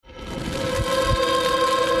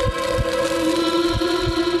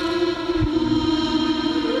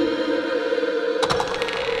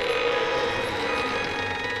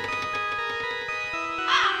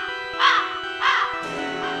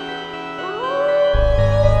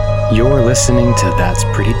You're listening to That's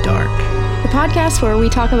Pretty Dark, the podcast where we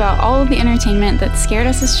talk about all of the entertainment that scared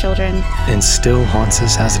us as children and still haunts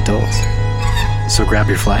us as adults. So grab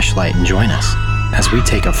your flashlight and join us as we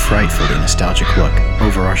take a frightfully nostalgic look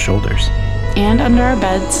over our shoulders and under our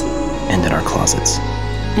beds and in our closets.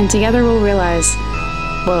 And together we'll realize,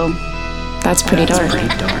 whoa, that's pretty dark. That's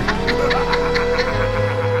pretty dark.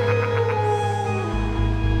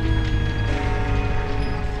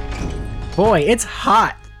 Boy, it's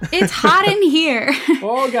hot. It's hot in here.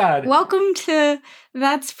 Oh, God. Welcome to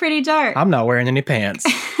That's Pretty Dark. I'm not wearing any pants.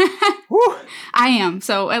 Woo. I am.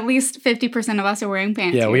 So at least 50% of us are wearing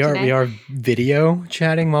pants. Yeah, we are. today. We are video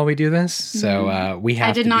chatting while we do this. So we have.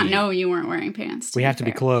 I did not know you weren't wearing pants. We have to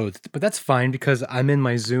be clothed, but that's fine because I'm in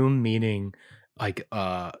my Zoom meeting, like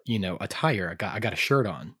attire. I got a shirt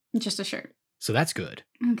on, Just a shirt. so that's good.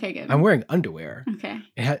 Okay, good. I'm wearing underwear. Okay.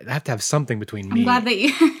 I have to have something between I'm me glad that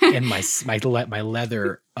you. and my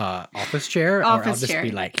leather office chair, or I'll Office just chair.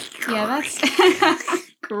 be like, Yeah,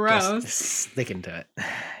 that's gross. just sticking to it.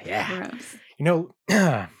 Yeah,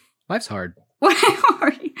 Gross. life's hard. What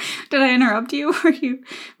are you? Did I interrupt you?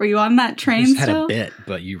 Were you on that I train just had still? a bit,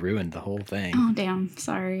 but you ruined the whole thing. Oh damn!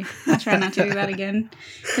 Sorry. I'll try not to do that again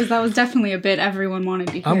because that was definitely a bit everyone wanted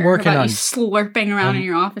to hear. I'm working about on- you slurping around in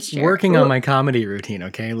your office chair. Working on my comedy routine,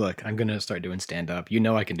 okay? Look, I'm going to start doing stand-up. You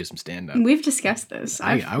know I can do some stand-up. We've discussed this.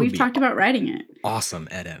 I would We've be- talked about writing it. Awesome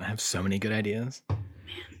edit. I have so many good ideas.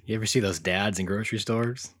 You ever see those dads in grocery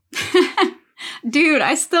stores? Dude,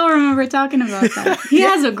 I still remember talking about that. He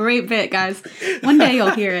has a great bit, guys. One day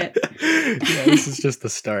you'll hear it. Yeah, this is just the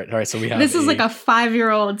start. All right, so we have This is like a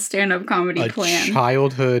 5-year-old stand-up comedy a plan.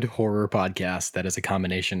 childhood horror podcast that is a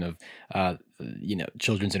combination of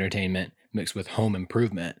children's entertainment mixed with home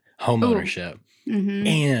improvement, home ownership, Mhm.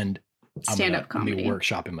 and Stand-up I'm gonna comedy. be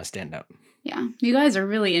workshopping my stand-up. Yeah, you guys are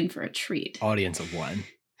really in for a treat. Audience of one.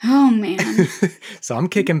 Oh man, So I'm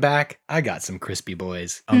kicking back. I got some crispy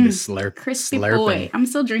boys. I'm just crispy slurping. boy. I'm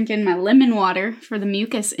still drinking my lemon water for the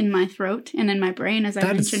mucus in my throat and in my brain, as I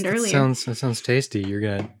mentioned earlier. That sounds tasty. You're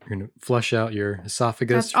gonna flush out your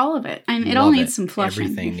esophagus. That's all of it, and it Love all needs it. some flushing.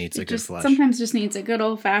 Everything needs a good just flush. Sometimes just needs a good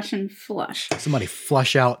old fashioned flush. Somebody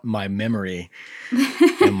flush out my memory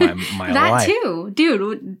in my That life. too,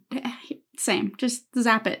 dude. Same. Just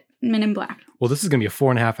zap it. Men in Black. Well, this is gonna be a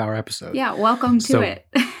 4.5 hour episode. Yeah. Welcome to So, it.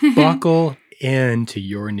 Buckle into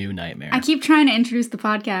your new nightmare. I keep trying to introduce the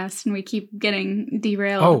podcast, and we keep getting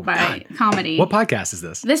derailed by comedy. What podcast is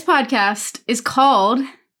this? This podcast is called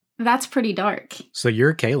That's Pretty Dark. So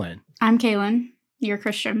you're Kaylin. I'm Kaylin. You're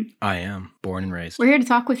Christian. I am born and raised. We're here to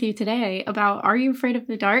talk with you today about Are You Afraid of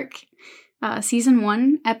the Dark? Season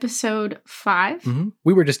 1, episode 5. Mhm.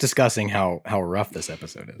 We were just discussing how rough this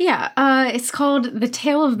episode is. Yeah, it's called The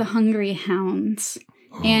Tale of the Hungry Hounds.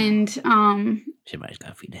 And Somebody's got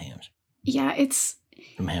to feed the hams. yeah, it's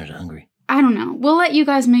Them hams are hungry. I don't know. We'll let you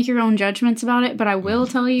guys make your own judgments about it, but I will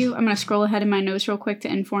tell you, I'm going to scroll ahead in my notes real quick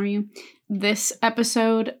to inform you. This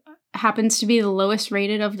episode happens to be the lowest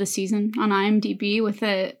rated of the season on IMDb with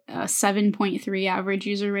a 7.3 average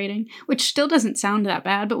user rating, which still doesn't sound that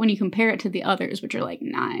bad, but when you compare it to the others, which are like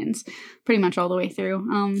 9s, pretty much all the way through.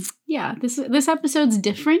 Yeah, this episode's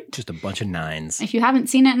different. Just a bunch of 9s. If you haven't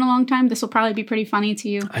seen it in a long time, this will probably be pretty funny to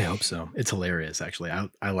you. I hope so. It's hilarious, actually.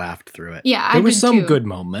 I laughed through it. Yeah, there I were did some too. good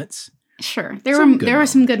moments. Sure. Some good There were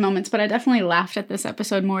some moments. good moments, but I definitely laughed at this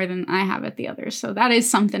episode more than I have at the others. So that is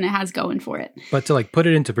something it has going for it. But to put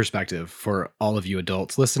it into perspective for all of you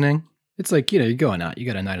adults listening, it's like, you're going out, you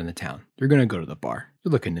got a night in the town. You're going to go to the bar.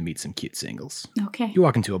 You're looking to meet some cute singles. Okay. You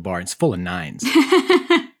walk into a bar, and it's full of 9s.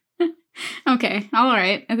 Okay. All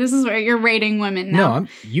right. This is where you're rating women now. No,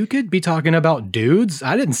 you could be talking about dudes.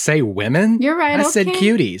 I didn't say women. You're right. I said okay.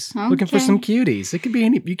 cuties. Looking for Okay. some cuties. It could be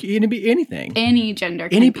anything. Any gender.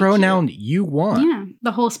 Can Any be pronoun cute. you want. Yeah.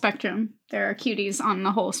 The whole spectrum. There are cuties on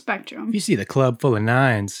the whole spectrum. If you see the club full of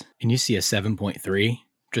 9s and you see a 7.3,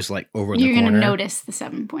 just over in You're the corner. going to notice the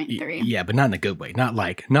 7.3. Yeah, but not in a good way. Not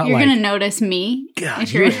like. You're going to notice me. God,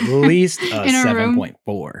 if you're at least a in a room.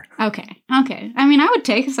 7.4. Okay. I mean, I would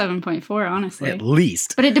take a 7.4, honestly. At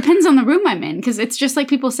least. But it depends on the room I'm in, because it's just like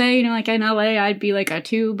people say, like in LA, I'd be like a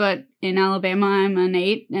 2, but in Alabama, I'm an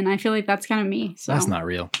 8, and I feel like that's kind of me. So That's not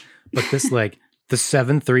real. But this the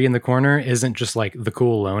 7.3 in the corner isn't just the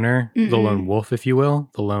cool loner, the lone wolf, if you will,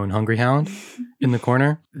 the lone hungry hound in the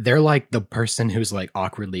corner. They're like the person who's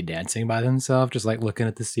awkwardly dancing by themselves, just looking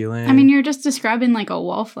at the ceiling. I mean, you're just describing like a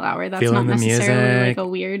wallflower. That's Feeling not the necessarily music. like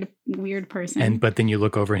a weird person. But then you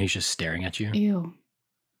look over and he's just staring at you. Ew.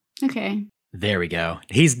 Okay. There we go.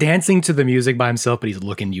 He's dancing to the music by himself, but he's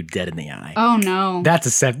looking you dead in the eye. Oh no.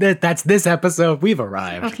 That's that's this episode. We've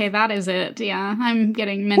arrived. Okay, that is it. Yeah, I'm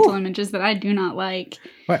getting mental images that I do not like.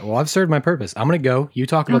 Right. Well, I've served my purpose. I'm gonna go. You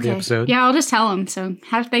talk about the episode. Yeah, I'll just tell him. So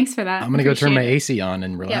thanks for that. I'm gonna go turn my AC on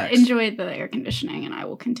and relax. Yeah, enjoy the air conditioning, and I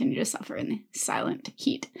will continue to suffer in the silent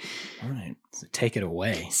heat. All right. So take it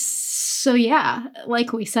away. So yeah,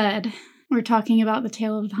 like we said, we're talking about the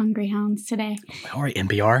Tale of the Hungry Hounds today. All right,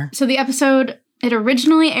 NPR. So the episode, it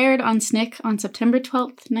originally aired on SNICK on September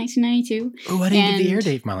 12th, 1992. Oh, I didn't give the air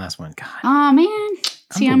date for my last one. God. Oh, man.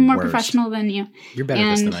 See, I'm more worst. professional than you. You're better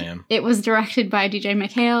at this than I am. It was directed by DJ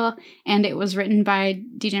McHale, and it was written by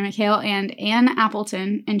DJ McHale and Ann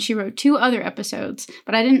Appleton, and she wrote 2 other episodes,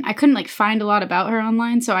 but I couldn't like find a lot about her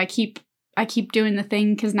online, so I keep doing the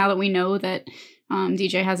thing, because now that we know that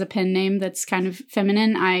DJ has a pen name that's kind of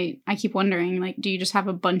feminine, I keep wondering, like, do you just have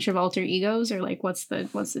a bunch of alter egos, or like what's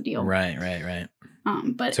the deal? Right.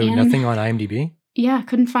 But so nothing on IMDb? Yeah,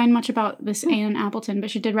 couldn't find much about this Ann Appleton,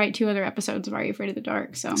 but she did write 2 other episodes of Are You Afraid of the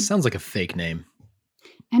Dark? So sounds like a fake name.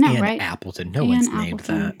 I know, Ann right? Appleton. No one's named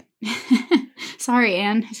that. Sorry,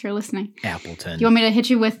 Ann, if you're listening. Appleton. Do you want me to hit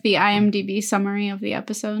you with the IMDb summary of the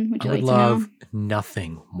episode? Would you like to know? I would love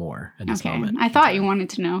nothing more at this moment. I thought you wanted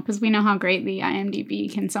to know, because we know how great the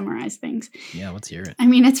IMDb can summarize things. Yeah, let's hear it. I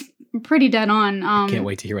mean, it's pretty dead on. Can't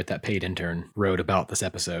wait to hear what that paid intern wrote about this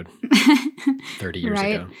episode 30 years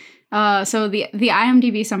ago. So the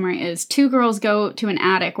IMDb summary is 2 girls go to an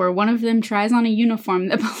attic where one of them tries on a uniform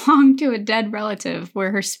that belonged to a dead relative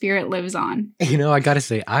where her spirit lives on. You know, I gotta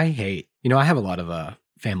say, I have a lot of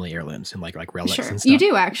family heirlooms and like relics and stuff. You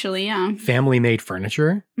do actually, yeah. Family made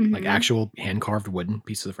furniture, like actual hand carved wooden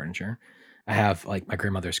pieces of furniture. I have like my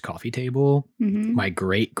grandmother's coffee table, my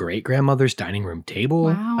great grandmother's dining room table.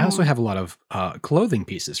 Wow. I also have a lot of clothing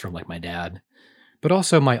pieces from like my dad, but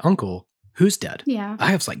also my uncle, who's dead. Yeah.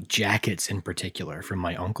 I have like jackets in particular from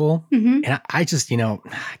my uncle. And I just, I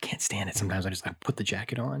can't stand it. Sometimes I put the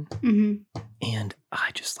jacket on and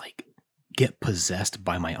I just like get possessed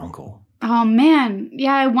by my uncle. Oh man.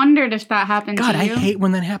 Yeah, I wondered if that happened to you. God, I hate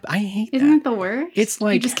when that happens. I hate Isn't that. it the worst? It's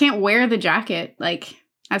like... You just can't wear the jacket, like,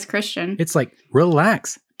 as Christian. It's like,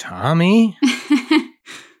 relax, Tommy.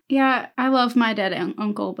 Yeah, I love my dead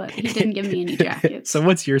uncle, but he didn't give me any jackets. So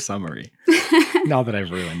what's your summary? Now that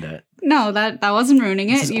I've ruined it. No, that wasn't ruining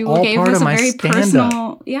it. You gave us a very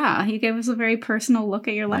personal... Yeah, you gave us a very personal look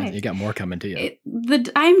at your life. You got more coming to you. The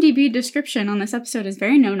IMDb description on this episode is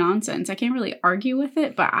very no-nonsense. I can't really argue with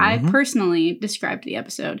it, but I personally described the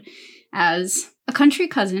episode as a country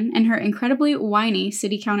cousin and her incredibly whiny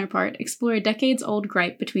city counterpart explore a decades-old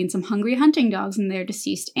gripe between some hungry hunting dogs and their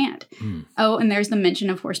deceased aunt. Oh, and there's the mention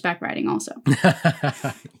of horseback riding also.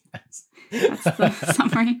 Yes. That's the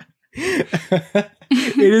summary.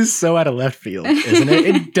 It is so out of left field, isn't it?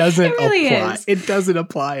 It doesn't it really apply. Is. It doesn't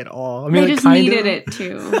apply at all. I mean, they just needed it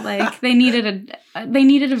too. Like they needed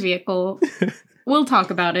a vehicle. We'll talk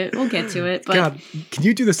about it. We'll get to it. But God, can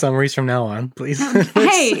you do the summaries from now on, please?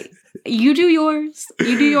 Hey, you do yours.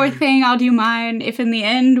 You do your thing. I'll do mine. If in the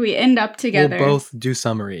end we end up together, we'll both do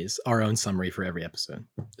summaries. Our own summary for every episode.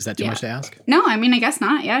 Is that too much to ask? No, I mean, I guess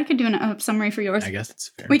not. Yeah, I could do a summary for yours. I guess it's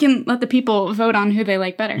fair. We can let the people vote on who they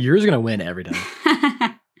like better. Yours is gonna win every time.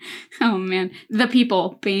 Oh man, the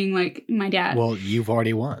people being like my dad. Well, you've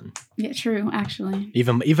already won. Yeah, true. Actually,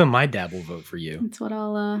 even my dad will vote for you. That's what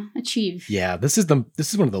I'll achieve. Yeah, this is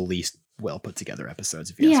one of the least well put together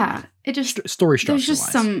episodes. If you ask me. It just story structure. There's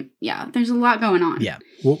just there's a lot going on. Yeah,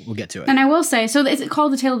 we'll get to it. And I will say, so it's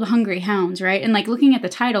called The Tale of the Hungry Hounds, right? And like looking at the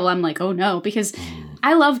title, I'm like, oh no, because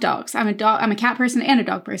I love dogs. I'm a cat person and a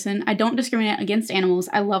dog person. I don't discriminate against animals.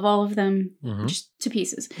 I love all of them just to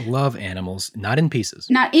pieces. Love animals, not in pieces.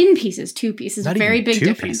 Not in pieces, 2 pieces. Not very even big 2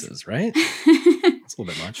 difference. pieces, right? That's a little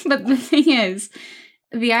bit much. But the thing is,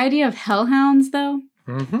 the idea of hellhounds, though,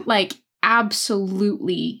 like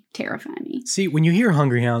absolutely terrify me. See, when you hear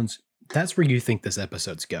Hungry Hounds, that's where you think this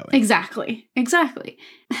episode's going. Exactly.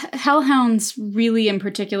 Hellhounds, really, in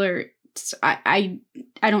particular, I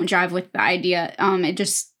don't jive with the idea. It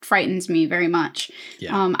just frightens me very much.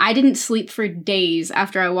 Yeah. I didn't sleep for days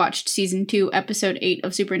after I watched season 2, episode 8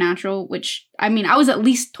 of Supernatural, which, I mean, I was at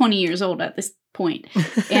least 20 years old at this point,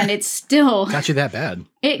 and it's still got you that bad.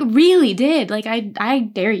 It really did. Like, I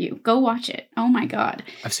dare you, go watch it. Oh my God.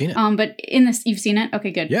 I've seen it. But in this, you've seen it?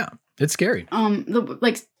 Okay, good. Yeah, it's scary.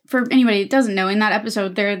 For anybody that doesn't know, in that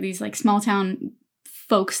episode, there are these like small town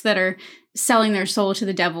folks that are selling their soul to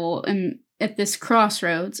the devil and at this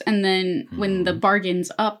crossroads, and then when the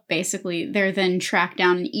bargain's up, basically, they're then tracked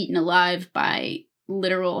down and eaten alive by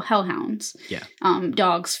literal hellhounds. Yeah.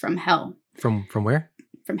 Dogs from hell. From where?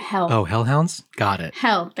 from hell. Oh, hellhounds? Got it.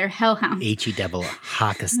 Hell. They're hellhounds. H-E double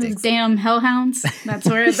haka Those sticks. damn hellhounds. That's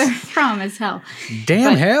where they're from, is hell.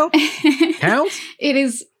 Damn But- hell? Hounds? It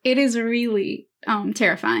is really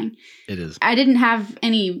terrifying. It is. I didn't have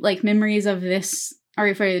any like memories of this Are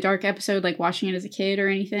You Afraid of the Dark episode, like watching it as a kid or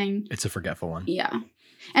anything. It's a forgetful one. Yeah.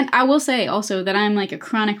 And I will say also that I'm like a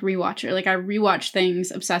chronic rewatcher. Like I rewatch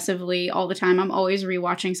things obsessively all the time. I'm always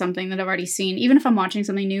rewatching something that I've already seen. Even if I'm watching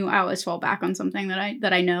something new, I always fall back on something that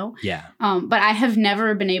I know. Yeah. But I have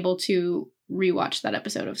never been able to rewatch that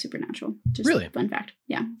episode of Supernatural. Just Really? fun fact.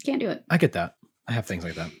 Yeah. Can't do it. I get that. I have things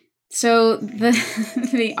like that. So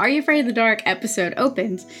the Are You Afraid of the Dark episode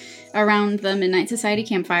opens around the Midnight Society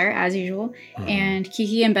campfire, as usual. And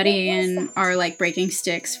Kiki and Betty Ann are like breaking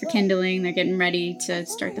sticks for kindling. They're getting ready to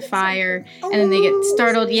start the fire. And then they get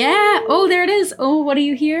startled. Yeah! Oh, there it is! Oh, what do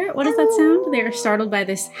you hear? What is that sound? They're startled by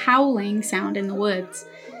this howling sound in the woods.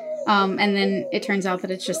 And then it turns out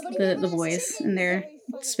that it's just the boys, and they're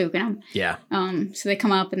spooking them. Yeah. So they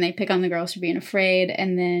come up and they pick on the girls for being afraid.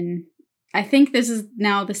 And then I think this is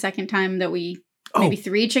now the second time that we maybe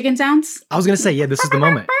 3 chicken sounds. I was going to say, yeah, this is the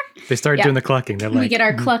moment. They started Yeah. doing the clucking. They're like, We get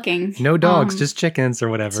our clucking. no dogs, just chickens or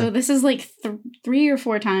whatever. So this is like 3 or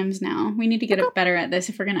 4 times now. We need to get better at this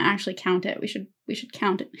if we're going to actually count it. We should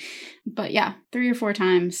count it. But yeah, 3 or 4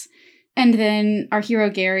 times. And then our hero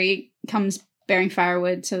Gary comes bearing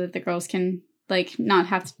firewood so that the girls can like not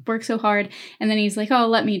have to work so hard. And then he's like, oh,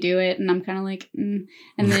 let me do it. And I'm kind of like, And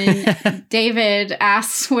then David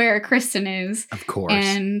asks where Kristen is. Of course.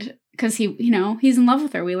 And because he's in love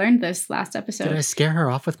with her. We learned this last episode. Did I scare her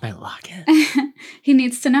off with my locket? He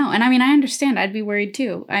needs to know. And I mean, I understand. I'd be worried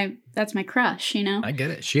too. That's my crush, I get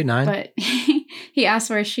it. She at 9. But he asks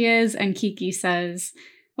where she is, and Kiki says,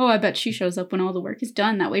 oh, I bet she shows up when all the work is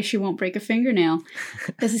done. That way she won't break a fingernail.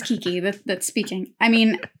 This is Kiki that's speaking. I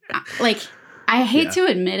mean, like, I hate to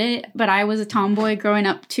admit it, but I was a tomboy growing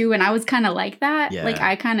up too, and I was kind of like that. Yeah. Like,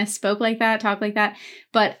 I kind of spoke like that, talked like that.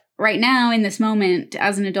 But right now, in this moment,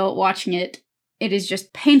 as an adult watching it, it is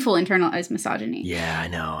just painful internalized misogyny. Yeah, I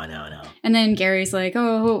know. And then Gary's like,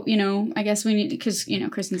 oh, I guess we need, because,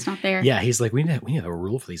 Kristen's not there. Yeah, he's like, we need a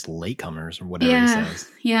rule for these latecomers or whatever he says.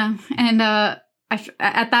 Yeah. And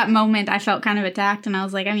at that moment, I felt kind of attacked, and I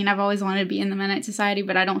was like, I mean, I've always wanted to be in the Midnight Society,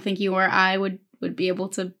 but I don't think you or I would be able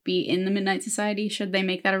to be in the Midnight Society should they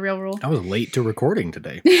make that a real rule. I was late to recording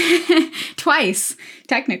today. Twice,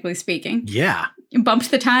 technically speaking. Yeah. You bumped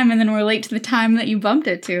the time, and then we're late to the time that you bumped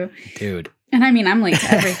it to. Dude. And I mean, I'm late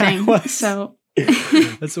to everything. So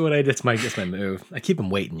That's what I did. It's my move. I keep them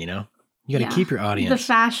waiting, You got to keep your audience. The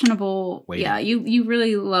fashionable, waiting. Yeah, you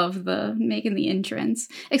really love the making the entrance.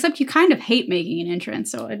 Except you kind of hate making an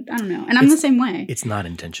entrance, so I don't know. And I'm the same way. It's not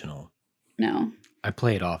intentional. No. I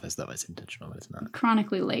play it off as though it's intentional, but it's not.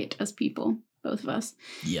 Chronically late as people, both of us.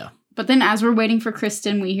 Yeah. But then as we're waiting for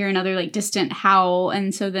Kristen, we hear another like distant howl.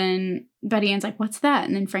 And so then Betty Ann's like, what's that?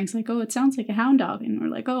 And then Frank's like, oh, it sounds like a hound dog. And we're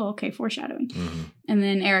like, oh, okay, foreshadowing. Mm-hmm. And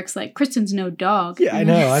then Eric's like, Kristen's no dog. Yeah,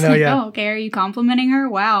 And I know, like, yeah. Oh, okay, are you complimenting her?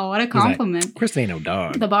 Wow, what a compliment. Kristen ain't no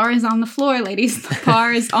dog. The bar is on the floor, ladies. The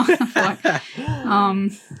bar is on the floor.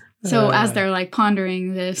 So as they're like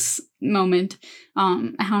pondering this moment,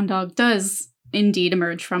 a hound dog does indeed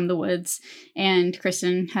emerge from the woods, and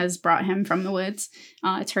Kristen has brought him from the woods.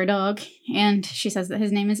 It's her dog, and she says that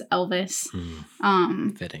his name is Elvis.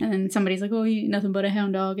 Fitting. And then somebody's like, oh, you nothing but a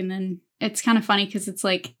hound dog. And then it's kind of funny because it's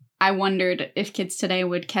like, I wondered if kids today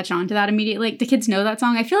would catch on to that immediately. Like, do kids know that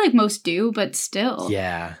song? I feel like most do, but still.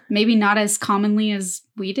 Yeah. Maybe not as commonly as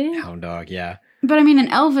we did. Hound dog, yeah. But I mean, an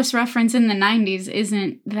Elvis reference in the 90s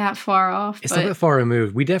isn't that far off. It's not that far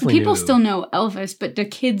removed. We definitely people knew. still know Elvis, but do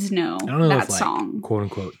kids know, I don't know that if, like, song? quote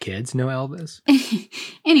unquote kids know Elvis.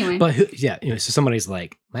 Anyway. But so somebody's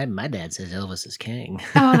like, my dad says Elvis is king.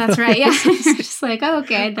 Oh, that's right. Yeah. It's just like, oh,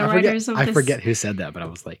 okay. The writers of this. I forget who said that, but I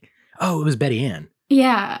was like, oh, it was Betty Ann.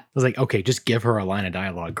 Yeah. I was like, okay, just give her a line of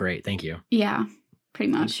dialogue. Great. Thank you. Yeah. Pretty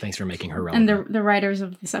much. Thanks for making her relevant. And the writers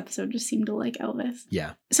of this episode just seem to like Elvis.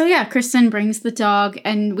 Yeah. So yeah, Kristen brings the dog,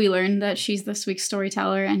 and we learned that she's this week's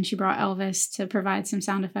storyteller, and she brought Elvis to provide some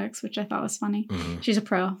sound effects, which I thought was funny. Mm-hmm. She's a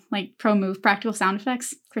pro move, practical sound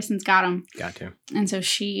effects. Kristen's got them. Got to. And so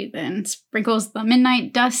she then sprinkles the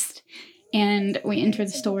midnight dust, and we enter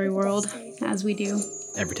the story world, as we do.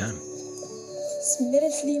 Every time.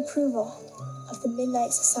 Submitted for the approval of the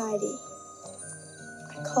Midnight Society.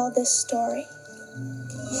 I call this story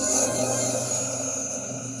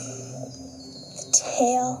The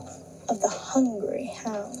Tale of the Hungry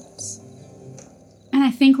Hounds. And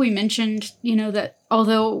I think we mentioned, that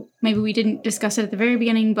although maybe we didn't discuss it at the very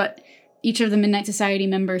beginning, but each of the Midnight Society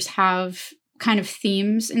members have kind of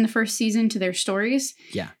themes in the first season to their stories.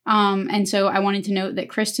 Yeah. And so I wanted to note that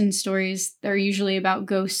Kristen's stories, they're usually about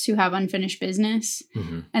ghosts who have unfinished business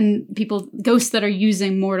and ghosts that are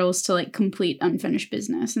using mortals to like complete unfinished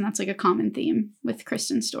business. And that's like a common theme with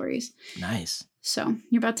Kristen's stories. Nice. So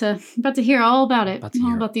you're about to hear all about it.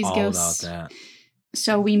 All about these all ghosts. about that.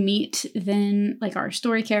 So we meet then like our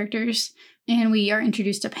story characters, and we are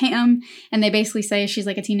introduced to Pam, and they basically say she's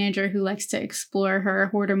like a teenager who likes to explore her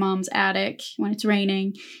hoarder mom's attic when it's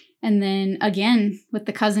raining. And then again with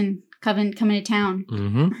the cousin coming to town,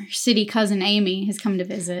 her city cousin Amy has come to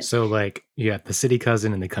visit. So like you got the city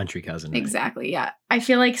cousin and the country cousin. Right? Exactly, yeah. I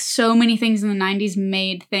feel like so many things in the 90s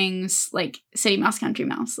made things like City Mouse, Country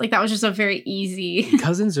Mouse. Like that was just a very easy...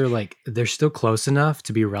 Cousins are like, they're still close enough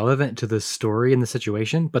to be relevant to the story and the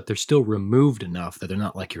situation, but they're still removed enough that they're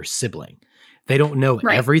not like your sibling. They don't know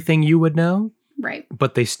everything you would know. Right.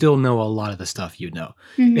 But they still know a lot of the stuff you know.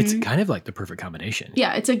 It's kind of like the perfect combination.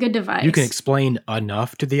 Yeah, it's a good device. You can explain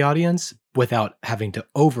enough to the audience without having to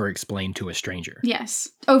over-explain to a stranger. Yes.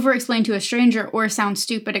 Over-explain to a stranger or sound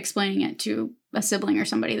stupid explaining it to a sibling or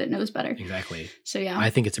somebody that knows better. Exactly. So yeah. I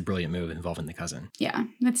think it's a brilliant move involving the cousin. Yeah.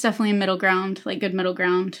 That's definitely a middle ground, like good middle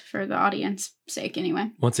ground for the audience sake anyway.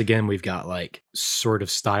 Once again, we've got like sort of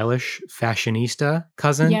stylish fashionista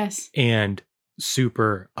cousin. Yes. And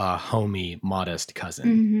super homey, modest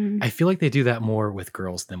cousin. I feel like they do that more with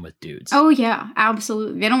girls than with dudes. Oh yeah,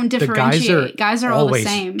 absolutely. They don't differentiate. Guys are all the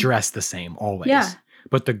same. Dressed the same, always. Yeah.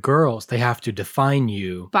 But the girls, they have to define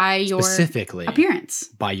you by your specifically appearance.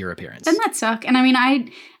 By your appearance. Doesn't that suck? And I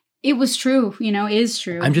mean, it was true, is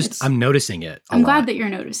true. I'm noticing it. I'm glad that you're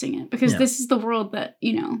noticing it because this is the world that,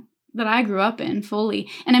 that I grew up in fully.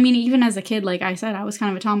 And I mean, even as a kid, like I said, I was kind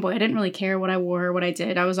of a tomboy. I didn't really care what I wore or what I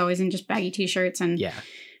did. I was always in just baggy t-shirts and,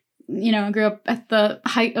 I grew up at the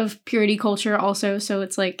height of purity culture also. So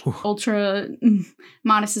it's like ultra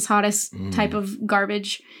modest is hottest type of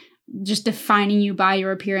garbage, just defining you by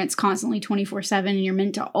your appearance constantly 24/7. And you're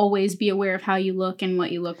meant to always be aware of how you look and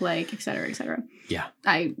what you look like, et cetera, et cetera. Yeah.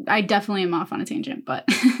 I definitely am off on a tangent, but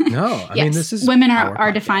no, I mean, this is women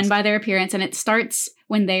are defined by their appearance, and it starts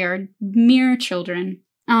when they are mere children.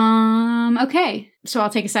 Okay. So I'll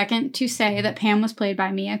take a second to say that Pam was played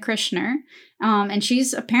by Mia Krishner. And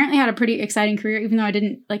she's apparently had a pretty exciting career, even though I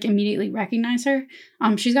didn't immediately recognize her.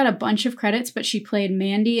 She's got a bunch of credits, but she played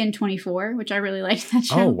Mandy in 24, which I really liked that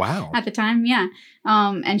show. Oh, wow. At the time. Yeah.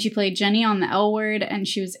 And she played Jenny on The L Word, and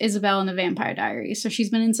she was Isabel in The Vampire Diaries. So she's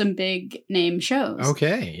been in some big name shows.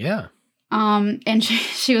 Okay. Yeah. And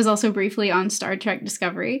she was also briefly on Star Trek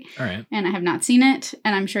Discovery. All right. And I have not seen it,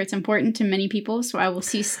 and I'm sure it's important to many people, so I will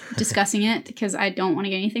cease discussing it because I don't want to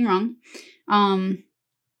get anything wrong.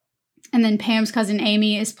 And then Pam's cousin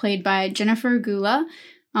Amy is played by Jennifer Gula,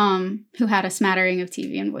 who had a smattering of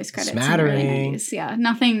TV and voice credits. Smattering. In the early 90s. Yeah,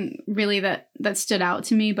 nothing really that stood out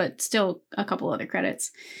to me, but still a couple other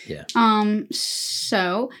credits. Yeah.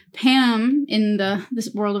 So Pam, in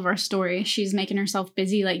this world of our story, she's making herself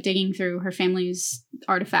busy, digging through her family's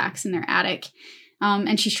artifacts in their attic.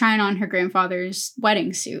 And she's trying on her grandfather's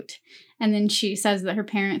wedding suit. And then she says that her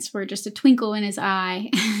parents were just a twinkle in his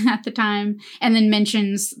eye at the time. And then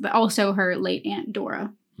mentions also her late Aunt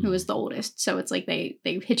Dora, who was the oldest. So it's like they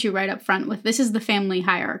hit you right up front with, this is the family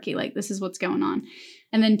hierarchy. This is what's going on.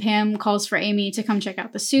 And then Pam calls for Amy to come check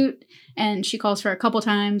out the suit. And she calls for her a couple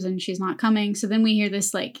times and she's not coming. So then we hear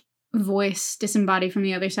this voice disembodied from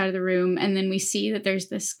the other side of the room. And then we see that there's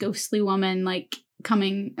this ghostly woman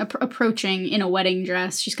approaching in a wedding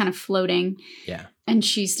dress. She's kind of floating. Yeah. And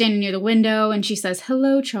she's standing near the window and she says,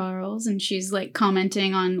 "Hello, Charles." And she's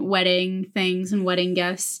commenting on wedding things and wedding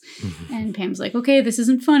guests. And Pam's like, "Okay, this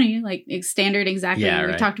isn't funny." It's standard exactly. Yeah,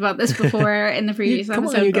 We talked about this before in the previous Come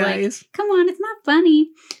episode. on, you guys. Come on, it's not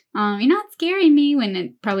funny. You're not scaring me, when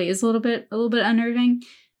it probably is a little bit unnerving.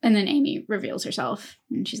 And then Amy reveals herself.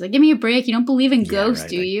 And she's like, "Give me a break. You don't believe in ghosts,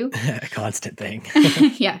 do you?" A constant thing.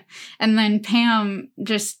 Yeah. And then Pam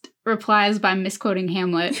just replies by misquoting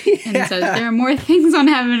Hamlet and says, "There are more things on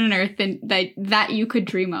heaven and earth than that you could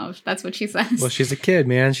dream of." That's what she says. Well, she's a kid,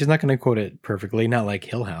 man. She's not going to quote it perfectly. Not like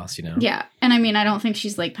Hill House, Yeah. And I mean, I don't think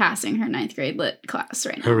she's passing her 9th grade lit class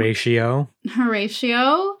right now. Horatio.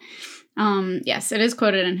 Yes, it is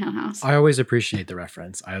quoted in Hill House. I always appreciate the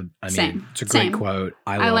reference. I mean, Same. It's a great quote.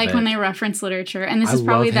 I love it. when they reference literature. And this is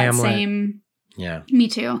probably that Hamlet. same... Yeah. Me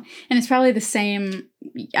too. And it's probably the same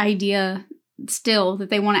idea still,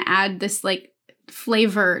 that they want to add this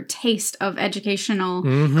flavor taste of educational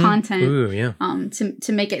Mhm. content Ooh, yeah.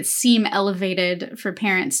 to make it seem elevated for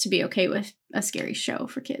parents to be okay with a scary show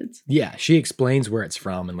for kids. Yeah, she explains where it's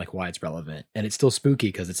from and like why it's relevant. And it's still spooky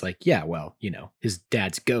because it's like, yeah, well, his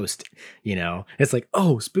dad's ghost, It's like,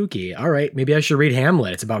 oh, spooky. All right, maybe I should read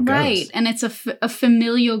Hamlet. It's about Right. ghosts. And it's a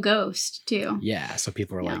familial ghost too. Yeah, so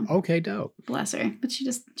people are Yeah. like, okay, dope. Bless her. But she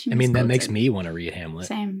I mean, that misquotes makes it. me want to read Hamlet.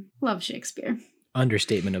 Same. Love Shakespeare.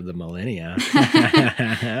 Understatement of the millennia.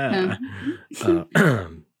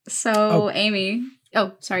 So Amy.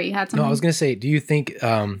 Oh, sorry, you had something. No, I was gonna say, do you think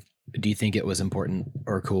it was important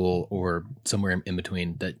or cool or somewhere in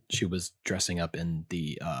between that she was dressing up in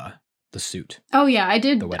the suit, Oh yeah, I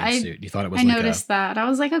did. the wedding I suit? You thought it was I like noticed that. I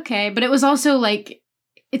was like, okay, but it was also like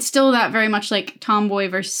it's still that very much like tomboy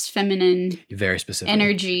versus feminine a very specific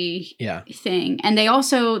energy Yeah, thing. And they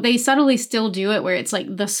subtly still do it where it's like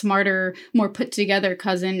the smarter, more put together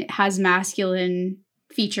cousin has masculine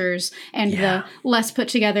features and Yeah. the less put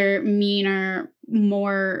together, meaner,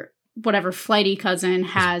 more whatever flighty cousin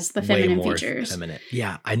has the way feminine more features. feminine.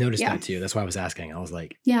 Yeah, I noticed Yeah. that too. That's why I was asking. I was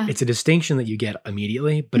like, Yeah. it's a distinction that you get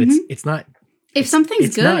immediately, but Mhm. it's not. If something's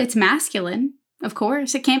it's good, not- it's masculine. Of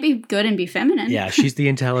course. It can't be good and be feminine. Yeah, she's the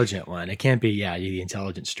intelligent one. It can't be. Yeah, the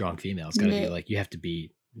intelligent, strong female. It's got to be Yeah. like you have to be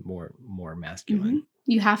more masculine.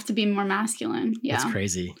 You have to be more masculine. Yeah. That's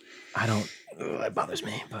crazy. I don't. It bothers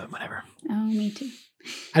me, but whatever. Oh, me too.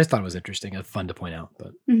 I just thought it was interesting and fun to point out.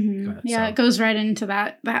 But Mhm. Go ahead, Yeah, so- it goes right into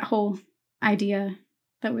that whole idea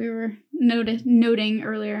that we were noting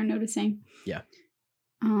earlier, noticing. Yeah.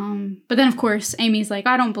 But then of course Amy's like,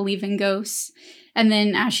 I don't believe in ghosts. And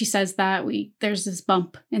then as she says that, there's this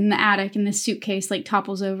bump in the attic and this suitcase like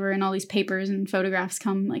topples over and all these papers and photographs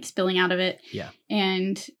come like spilling out of it. Yeah.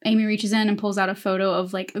 And Amy reaches in and pulls out a photo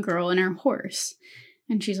of like a girl and her horse.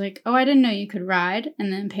 And she's like, oh, I didn't know you could ride.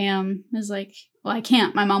 And then Pam is like, well, I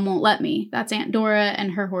can't. My mom won't let me. That's Aunt Dora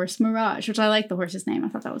and her horse, Mirage, which I like the horse's name. I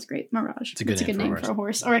thought that was great. Mirage. It's a good name for a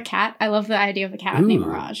horse. Or a cat. I love the idea of a cat named Ooh.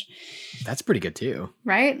 Mirage. that's pretty good too.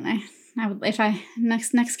 Right? I would, if I,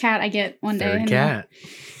 next cat I get one day. Third cat,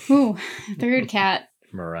 Ooh, third cat.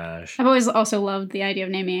 Mirage. I've always also loved the idea of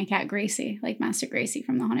naming a cat Gracie, like Master Gracie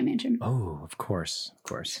from the Haunted Mansion. Oh, of course, of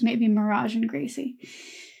course. Maybe Mirage and Gracie.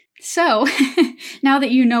 So, now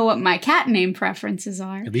that you know what my cat name preferences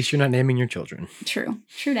are, At least you're not naming your children. true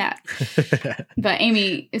that. But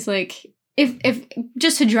Amy is like, if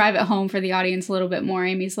just to drive it home for the audience a little bit more,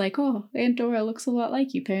 Amy's like, oh, Aunt Dora looks a lot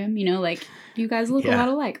like you, Pam. Like, you guys look a Yeah. lot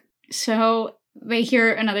alike. So they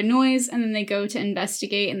hear another noise and then they go to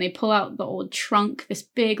investigate and they pull out the old trunk, this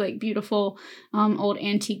big, like, beautiful old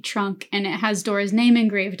antique trunk. And it has Dora's name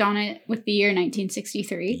engraved on it with the year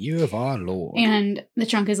 1963. You of our Lord. And the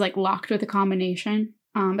trunk is like locked with a combination.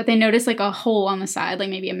 But they notice like a hole on the side, like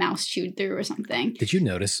maybe a mouse chewed through or something. Did you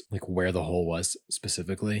notice like where the hole was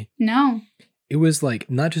specifically? No. It was like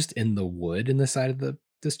not just in the wood in the side of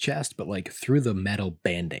this chest, but like through the metal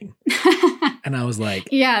banding. And I was like,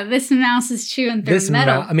 Yeah, this mouse is chewing through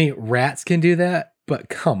metal. I mean, rats can do that, but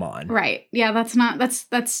come on. Right. Yeah,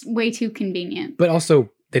 that's way too convenient. But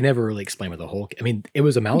also, they never really explain what the hole. I mean, it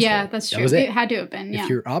was a mouse Yeah, hole. that's That true. was It it. had to have been, yeah. If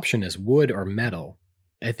your option is wood or metal,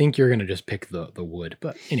 I think you're gonna just pick the wood.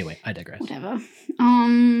 But anyway, I digress. Whatever.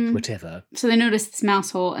 Whatever. So they notice this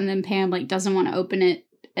mouse hole and then Pam like doesn't want to open it.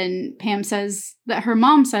 And Pam says that her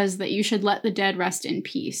mom says that you should let the dead rest in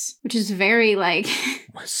peace, which is very like,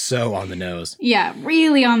 So on the nose. yeah,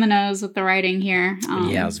 really on the nose with the writing here.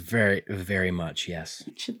 Yeah, it was very, very much, yes.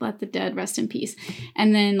 Should let the dead rest in peace.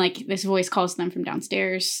 And then like this voice calls them from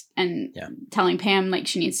downstairs and Yeah. telling Pam like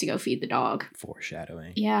she needs to go feed the dog.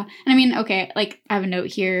 Foreshadowing. Yeah. And I mean, okay, like I have a note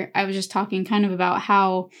here. I was just talking kind of about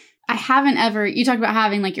how I haven't ever, you talked about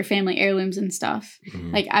having like your family heirlooms and stuff.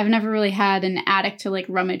 Mhm. Like I've never really had an attic to like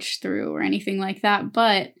rummage through or anything like that.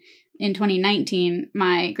 But in 2019,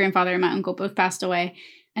 my grandfather and my uncle both passed away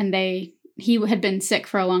and he had been sick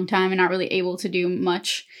for a long time and not really able to do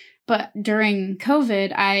much. But during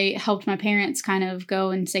COVID, I helped my parents kind of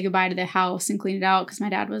go and say goodbye to the house and clean it out because my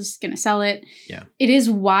dad was going to sell it. Yeah. It is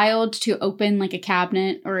wild to open like a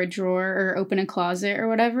cabinet or a drawer or open a closet or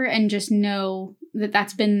whatever and just know that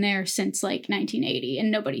that's been there since like 1980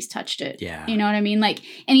 and nobody's touched it. Yeah. You know what I mean? Like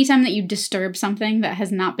anytime that you disturb something that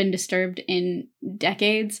has not been disturbed in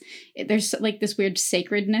decades, there's like this weird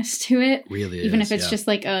sacredness to it. Really Even is, if it's yeah. just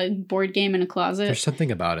like a board game in a closet. There's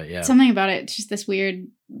something about it, yeah. Something about it. It's just this weird,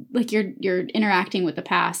 like you're interacting with the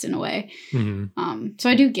past in a way. Mhm. So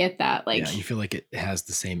I do get that. Like, Yeah, you feel like it has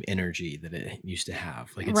the same energy that it used to have.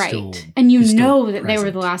 Like it's right. still, And you it's still know that they were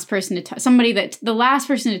the present. last person to touch. Somebody that the last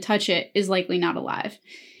person to touch it is likely not alive.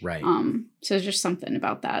 Right. So there's just something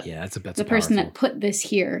about that. Yeah, that's The person that powerful. put this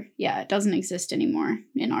here, it doesn't exist anymore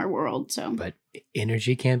in our world. So But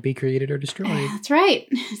energy can't be created or destroyed. that's right.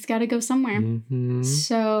 It's got to go somewhere. Mhm.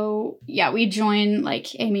 So we join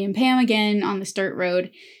like Amy and Pam again on this dirt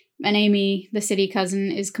road. And Amy, the city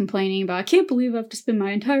cousin, is complaining about, I can't believe I have to spend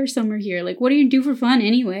my entire summer here. Like, what do you do for fun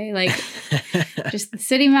anyway? Like, just the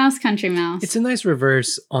city mouse, country mouse. It's a nice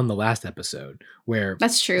reverse on the last episode where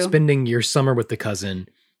That's true. spending your summer with the cousin,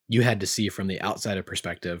 you had to see from the outsider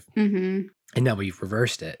perspective. Mm-hmm. And now we've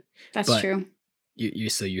reversed it. That's But true.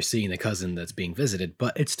 So you're seeing the cousin that's being visited,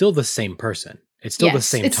 but it's still the same person. It's still the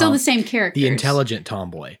same It's still the same character. The intelligent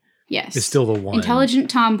tomboy Yes. is still the one. Intelligent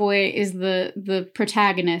tomboy is the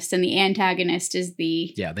protagonist, and the antagonist is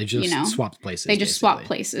the. Yeah, they just swapped places. They just swap basically.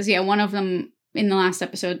 places. Yeah, one of them in the last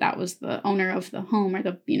episode, that was the owner of the home, or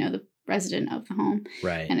the resident of the home,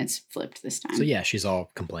 Right. and it's flipped this time. So yeah, she's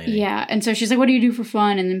all complaining. Yeah, and so she's like, "What do you do for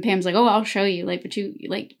fun?" And then Pam's like, "Oh, I'll show you. Like, but you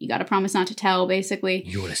got to promise not to tell." Basically.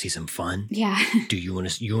 You want to see some fun? Yeah. Do you want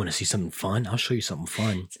to see something fun? I'll show you something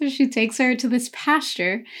fun. So she takes her to this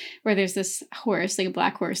pasture where there's this horse, like a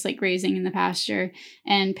black horse, like grazing in the pasture.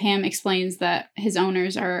 And Pam explains that his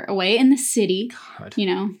owners are away in the city. God.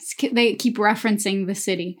 They keep referencing the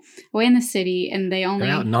city, away in the city, and they only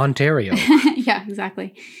They're out in Ontario. yeah,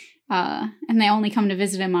 exactly. And they only come to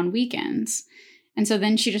visit him on weekends. And so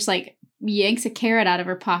then she just like yanks a carrot out of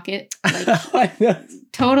her pocket, like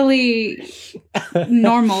totally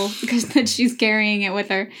normal, because then she's carrying it with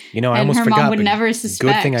her. I And almost her forgot. mom would but never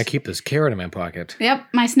suspect. Good thing I keep this carrot in my pocket. Yep,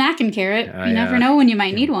 my snacking carrot. I, You never know when you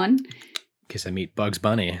might yeah. need one. In case I meet Bugs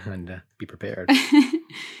Bunny and be prepared.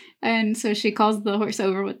 And so she calls the horse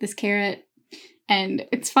over with this carrot. And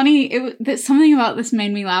it's funny, something about this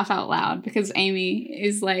made me laugh out loud, because Amy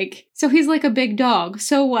is like, so he's like a big dog,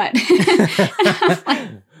 so what?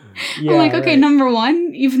 I'm like, okay, right. number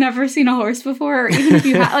one, you've never seen a horse before, or even if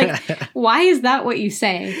you have, like, why is that what you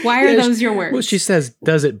say? Why are those your words? Well, she says,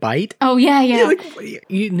 "Does it bite?" Oh, yeah. Like,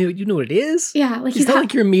 you know what it is? Yeah, like It's not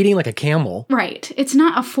like you're meeting like a camel. right. It's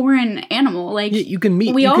not a foreign animal. Like, You can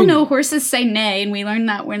meet. we you all can- know horses say neigh, and we learned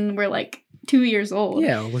that when we're like 2 years old.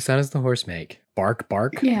 Yeah. What sound does the horse make? Bark,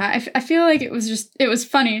 bark. Yeah, I feel like it was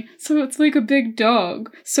funny. So it's like a big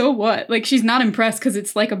dog. So what? Like, she's not impressed because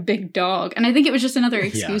it's like a big dog. And I think it was just another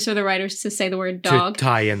excuse for the writers to say the word dog. To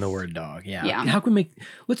tie in the word dog. Yeah. Yeah. And how can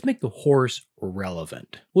let's make the horse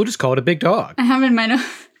relevant. We'll just call it a big dog. I have in my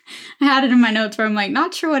notes. I had it in my notes where I'm like,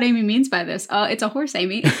 not sure what Amy means by this. It's a horse,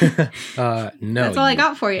 Amy. No. That's all I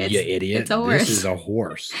got for you. You idiot. It's a horse. This is a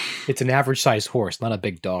horse. It's an average sized horse, not a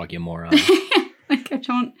big dog, you moron. Like, I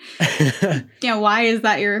don't. Yeah, why is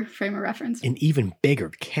that your frame of reference? An even bigger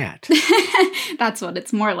cat. That's what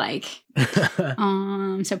it's more like.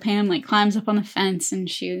 So Pam like climbs up on the fence and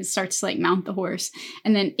she starts to like mount the horse.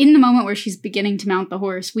 And then in the moment where she's beginning to mount the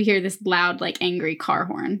horse, we hear this loud, like angry car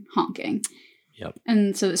horn honking. Yep.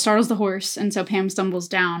 And so it startles the horse. And so Pam stumbles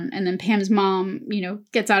down. And then Pam's mom,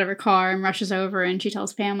 gets out of her car and rushes over. And she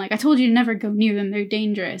tells Pam, like, I told you to never go near them. They're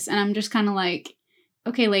dangerous. And I'm just kind of like,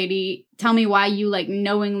 okay, lady, tell me why you like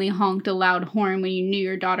knowingly honked a loud horn when you knew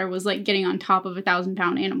your daughter was like getting on top of a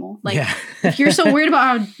 1,000-pound animal. Like, yeah. if you're so worried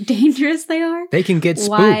about how dangerous they are. They can get spooked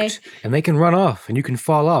Why? and they can run off and you can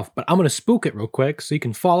fall off. But I'm going to spook it real quick so you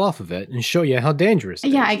can fall off of it and show you how dangerous it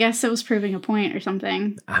Yeah, is. I guess it was proving a point or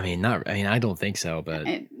something. I don't think so, but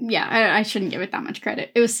I shouldn't give it that much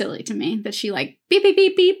credit. It was silly to me that she like beep, beep,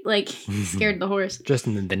 beep, beep, like scared the horse. just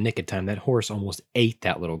in the nick of time, that horse almost ate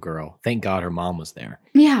that little girl. Thank God her mom was there.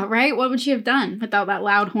 Yeah, right? What would she have done without that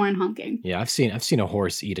loud horn honking? Yeah, I've seen a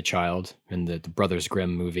horse eat a child in the Brothers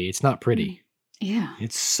Grimm movie. It's not pretty. Yeah. It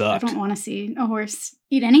I sucked. don't want to see a horse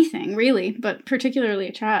eat anything, really, but particularly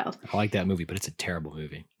a child. I like that movie, but it's a terrible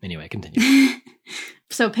movie. Anyway, continue.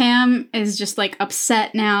 So Pam is just like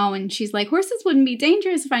upset now, and she's like, horses wouldn't be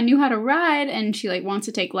dangerous if I knew how to ride, and she like wants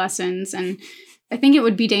to take lessons, and I think it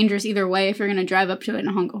would be dangerous either way if you're going to drive up to it and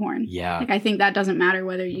honk a horn. Yeah. Like, I think that doesn't matter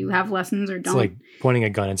whether you have lessons or It's don't. like pointing a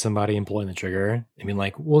gun at somebody and pulling the trigger. I mean,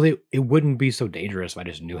 like, well, it wouldn't be so dangerous if I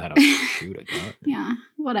just knew how to shoot a gun. Yeah,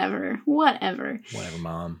 whatever. Whatever,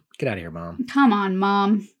 Mom. Get out of here, Mom. Come on,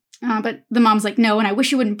 Mom. But the mom's like, no, and I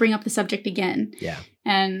wish you wouldn't bring up the subject again. Yeah.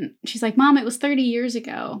 And she's like, Mom, it was 30 years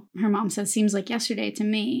ago. Her mom says, seems like yesterday to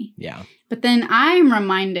me. Yeah. But then I'm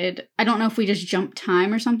reminded, I don't know if we just jumped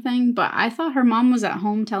time or something, but I thought her mom was at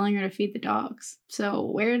home telling her to feed the dogs. So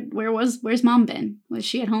where's mom been? Was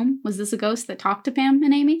she at home? Was this a ghost that talked to Pam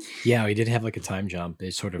and Amy? Yeah, we did have like a time jump.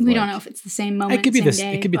 It's sort of We don't know if it's the same moment. It could be same this.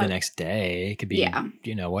 day, It could be the but- next day. It could be,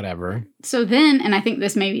 whatever. So then, and I think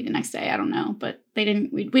this may be the next day, I don't know, but they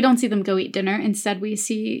didn't, we don't see them go eat dinner. Instead,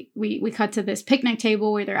 we cut to this picnic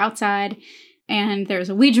table where they're outside and there's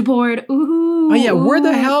a Ouija board. Ooh. Oh yeah, where the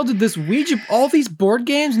ooh. hell did all these board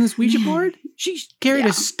games and this Ouija board? She carried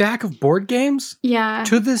Yeah. a stack of board games Yeah.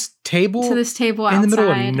 to this table To this table outside. in the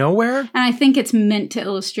middle of nowhere. And I think it's meant to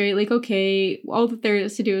illustrate, like, okay, all that there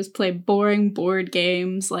is to do is play boring board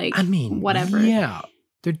games, like, I mean, whatever. Yeah,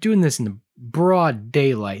 they're doing this in the broad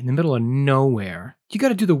daylight in the middle of nowhere. You got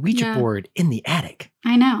to do the Ouija Yeah. board in the attic.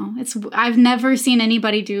 I know. I've never seen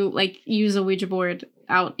anybody use a Ouija board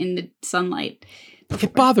out in the sunlight.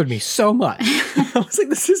 It bothered me so much. I was like,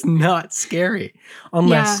 this is not scary.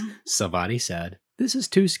 Unless Yeah. somebody said, this is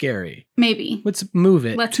too scary. Maybe. Let's move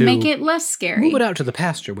it Let's to... make it less scary. Move it out to the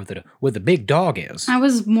pasture where the big dog is. I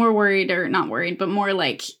was more worried, or not worried, but more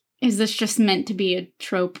like, is this just meant to be a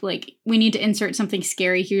trope? Like, we need to insert something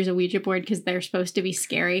scary. Here's a Ouija board because they're supposed to be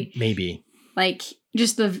scary. Maybe. Like,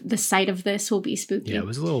 just the sight of this will be spooky. Yeah, it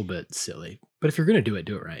was a little bit silly. But if you're going to do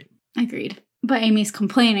it right. Agreed. But Amy's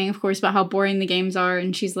complaining, of course, about how boring the games are.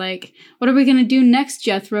 And she's like, what are we going to do next,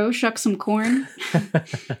 Jethro? Shuck some corn?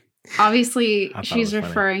 Obviously, I thought she's it was funny.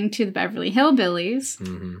 referring to the Beverly Hillbillies.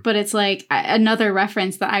 Mm-hmm. But it's like another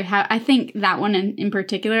reference that I have. I think that one in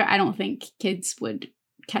particular, I don't think kids would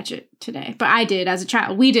catch it today. But I did as a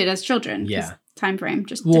child. We did as children. 'cause Yeah. Time frame,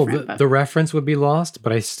 just Well, different. the reference would be lost,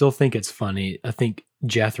 but I still think it's funny. I think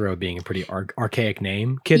Jethro being a pretty archaic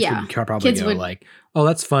name, kids Yeah, would probably kids go would- like, oh,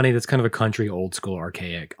 that's funny. That's kind of a country, old school,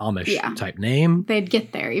 archaic, Amish Yeah. type name. They'd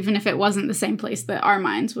get there, even if it wasn't the same place that our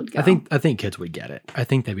minds would go. I think kids would get it. I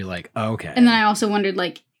think they'd be like, oh, okay. And then I also wondered,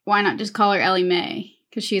 like, why not just call her Ellie Mae?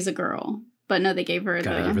 Because she's a girl. But no, they gave her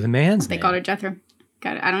Gotta give her the man's they name. called her Jethro.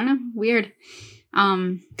 Got it. I don't know. Weird.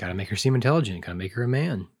 Gotta make her seem intelligent. Gotta make her a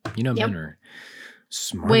man. You know, Yep. men are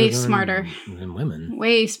smarter Way than, smarter. than women.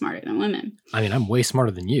 Way smarter than women. I mean, I'm way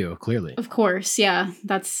smarter than you, clearly. Of course. Yeah,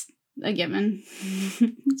 that's a given.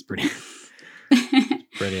 It's pretty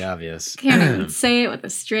obvious. Can't even say it with a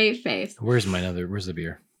straight face. Where's the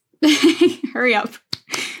beer? Hurry up.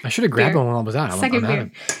 I should have grabbed Beer. one while I was out. Second I'm out beer.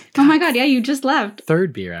 of- Oh my god, yeah, you just left.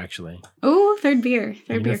 Third beer, actually. Oh, third beer.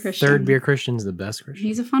 Third You know, beer Christian. Third beer Christian's the best Christian.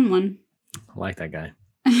 He's a fun one. I like that guy.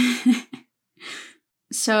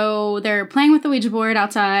 So they're playing with the Ouija board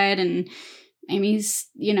outside, and Amy's,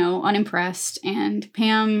 unimpressed. And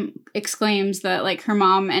Pam exclaims that, like, her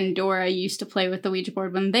mom and Dora used to play with the Ouija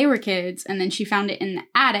board when they were kids, and then she found it in the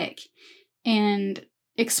attic, and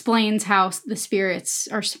explains how the spirits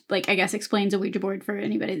are, like, I guess explains a Ouija board for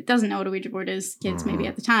anybody that doesn't know what a Ouija board is, kids maybe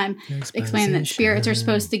at the time. Explain that spirits are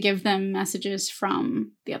supposed to give them messages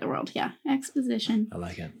from the other world. Yeah, exposition. I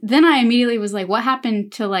like it. Then I immediately was like, what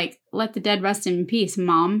happened to, like, let the dead rest in peace,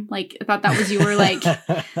 Mom? Like, I thought that was your, like,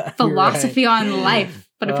 philosophy on life.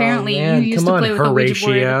 But apparently you used to play with a Ouija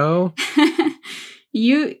board. Horatio.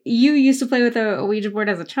 You used to play with a Ouija board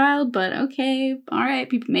as a child, but okay, all right,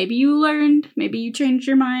 people, maybe you learned, maybe you changed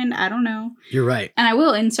your mind, I don't know. You're right. And I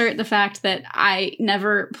will insert the fact that I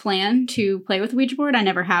never plan to play with a Ouija board. I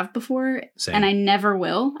never have before, Same. and I never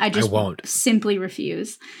will. I just won't. simply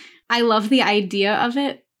refuse. I love the idea of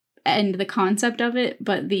it and the concept of it,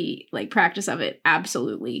 but the, like, practice of it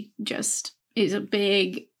absolutely just is a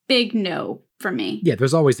big, big no for me. Yeah,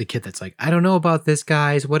 there's always the kid that's like, I don't know about this,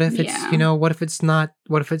 guys. What if it's, Yeah. what if it's not,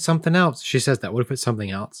 what if it's something else? She says that. What if it's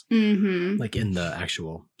something else? Mm-hmm. Like in the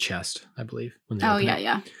actual chest, I believe. When they Oh, open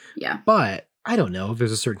yeah, it. yeah. But I don't know if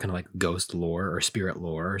there's a certain kind of like ghost lore or spirit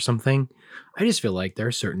lore or something. I just feel like there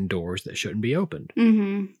are certain doors that shouldn't be opened.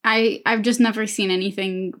 Mm-hmm. I've just never seen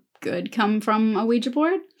anything good come from a Ouija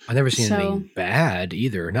board. I've never seen So- anything bad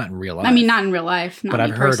either, not in real life. I mean, not in real life. Not but me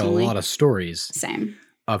I've heard personally. a lot of stories Same.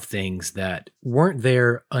 of things that weren't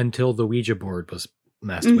there until the Ouija board was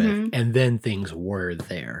messed Mhm. with, and then things were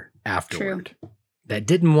there afterward. That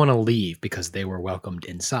didn't want to leave because they were welcomed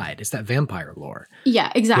inside. It's that vampire lore. Yeah,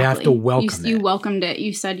 exactly. You have to welcome you it. welcomed it.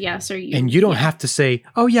 You said yes, or you. And you don't yeah. have to say,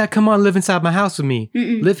 oh yeah, come on, live inside my house with me.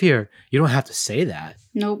 Mm-mm. Live here. You don't have to say that.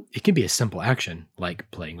 Nope. It can be a simple action like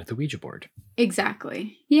playing with the Ouija board.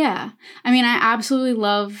 Exactly. Yeah. I mean, I absolutely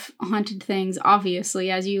love haunted things, obviously,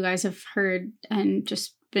 as you guys have heard and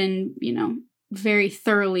just been, very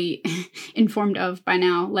thoroughly informed of by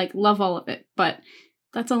now. Like, love all of it. But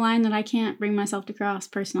that's a line that I can't bring myself to cross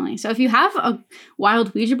personally. So if you have a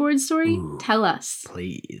wild Ouija board story, Ooh, tell us.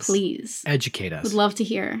 Please. Please. Educate us. Would love to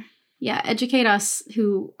hear. Yeah, educate us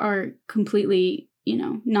who are completely,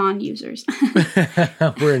 non-users.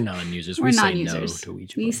 We're non-users. We're we non-users. say no to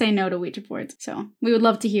Ouija boards. We say no to Ouija boards. So we would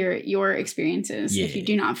love to hear your experiences. If you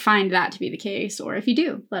do not find that to be the case, or if you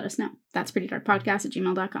do, let us know. That's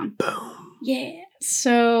prettydarkpodcast@gmail.com. Boom. Yeah.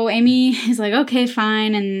 So Amy is like, okay,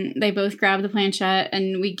 fine. And they both grab the planchette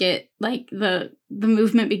and we get like the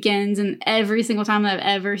movement begins. And every single time that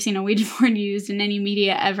I've ever seen a Ouija board used in any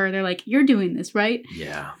media ever, they're like, you're doing this, right?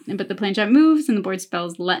 Yeah. But the planchette moves and the board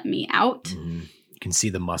spells let me out. Mm-hmm. You can see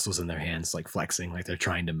the muscles in their hands like flexing, like they're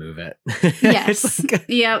trying to move it. Yes.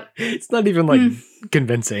 Yep. It's not even like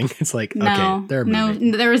convincing. It's like, okay, they're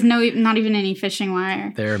moving. No, there was not even any fishing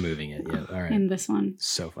wire. They're moving it. Yeah. All right. In this one.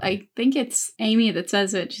 So funny. I think it's Amy that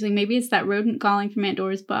says it. She's like, maybe it's that rodent calling from Aunt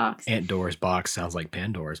Dora's box. Aunt Dora's box sounds like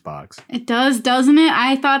Pandora's box. It does, doesn't it?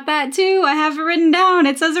 I thought that too. I have it written down.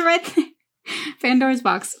 It says it right there. Pandora's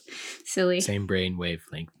box. Silly. Same brainwave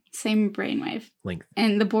length. Same brainwave length.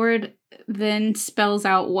 And the board then spells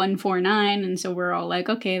out 149. And so we're all like,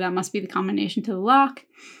 okay, that must be the combination to the lock.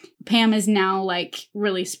 Pam is now like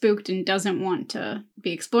really spooked and doesn't want to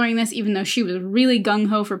be exploring this, even though she was really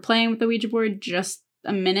gung-ho for playing with the Ouija board just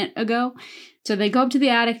a minute ago. So they go up to the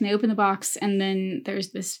attic and they open the box, and then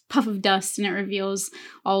there's this puff of dust, and it reveals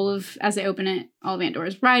as they open it, all of Aunt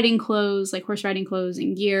Dora's riding clothes, like horse riding clothes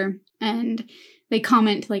and gear. And they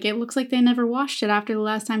comment, like, it looks like they never washed it after the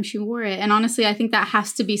last time she wore it. And honestly, I think that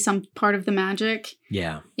has to be some part of the magic.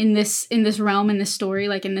 Yeah. In this realm, in this story,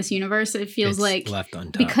 like in this universe, it feels it's like left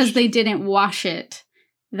untouched. Because they didn't wash it,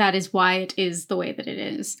 that is why it is the way that it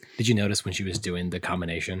is. Did you notice when she was doing the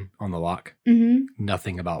combination on the lock? Mm-hmm.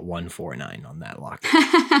 Nothing about 149 on that lock.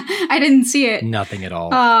 I didn't see it. Nothing at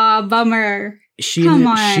all. Aw, bummer. She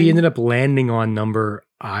ended up landing on number,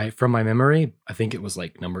 from my memory, I think it was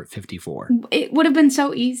like number 54. It would have been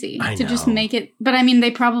so easy to just make it. But I mean, they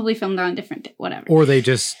probably filmed on different, whatever. Or they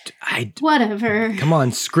just, whatever. Come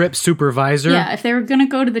on, script supervisor. Yeah, if they were going to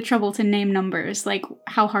go to the trouble to name numbers, like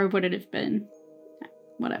how hard would it have been?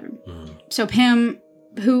 Whatever. So Pam,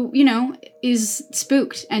 who, is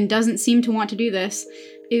spooked and doesn't seem to want to do this,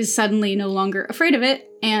 is suddenly no longer afraid of it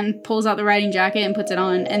and pulls out the riding jacket and puts it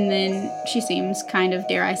on. And then she seems kind of,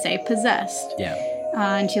 dare I say, possessed. Yeah.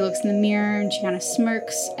 And she looks in the mirror and she kind of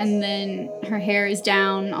smirks. And then her hair is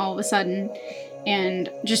down all of a sudden. And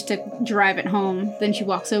just to drive it home, then she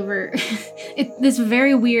walks over. This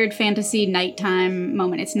very weird fantasy nighttime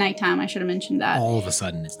moment. It's nighttime. I should have mentioned that. All of a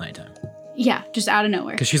sudden, it's nighttime. Yeah, just out of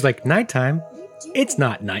nowhere. Because she's like, nighttime? It's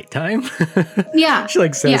not nighttime. Yeah. She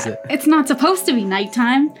says it. It's not supposed to be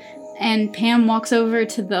nighttime. And Pam walks over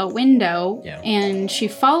to the window and she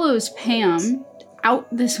follows Pam out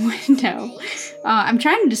this window. I'm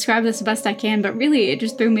trying to describe this the best I can, but really it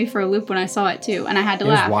just threw me for a loop when I saw it too. And I had to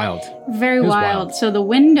laugh. It was wild. Very wild. So the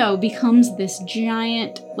window becomes this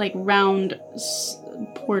giant, round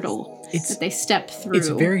portal that they step through. It's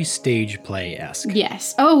very stage play-esque.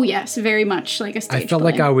 Yes. Oh, yes. Very much like a stage play. I felt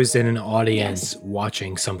like I was in an audience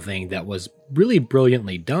watching something that was really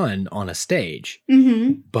brilliantly done on a stage.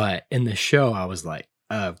 Mm-hmm. But in the show, I was like,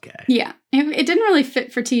 okay. Yeah. It didn't really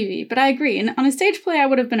fit for TV, but I agree. And on a stage play, I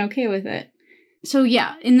would have been okay with it. So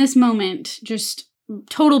yeah, in this moment, just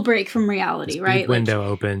total break from reality, this right? Window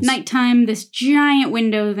opens. Nighttime, this giant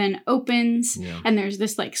window then opens, and there's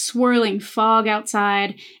this swirling fog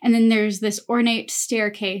outside, and then there's this ornate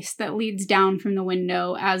staircase that leads down from the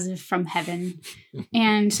window as if from heaven.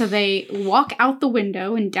 And so they walk out the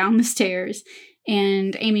window and down the stairs,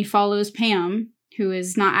 and Amy follows Pam, who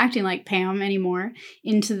is not acting like Pam anymore,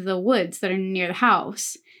 into the woods that are near the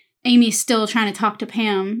house. Amy's still trying to talk to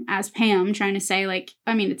Pam as Pam, trying to say,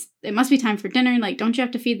 it must be time for dinner. Don't you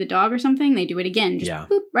have to feed the dog or something? They do it again. Just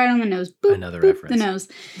boop, right on the nose. Boop, another boop, reference. The nose.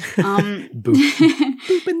 Boop.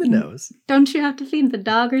 Boop in the nose. Don't you have to feed the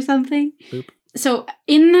dog or something? Boop. So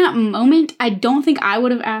in that moment, I don't think I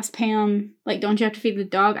would have asked Pam, don't you have to feed the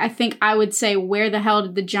dog? I think I would say, where the hell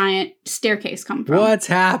did the giant staircase come from? What's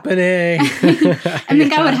happening? I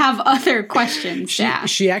think I would have other questions to ask.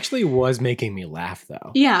 She actually was making me laugh,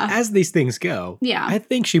 though. Yeah. As these things go. Yeah. I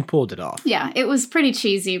think she pulled it off. Yeah, it was pretty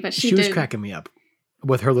cheesy, but she was cracking me up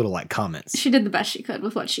with her little comments. She did the best she could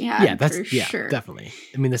with what she had. Yeah, that's sure. Definitely.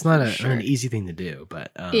 I mean, that's not an easy thing to do,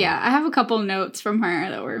 but yeah, I have a couple notes from her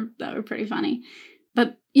that were pretty funny.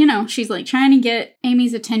 But, she's trying to get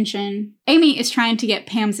Amy's attention. Amy is trying to get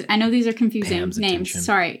Pam's. I know these are confusing names. Attention.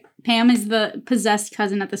 Sorry. Pam is the possessed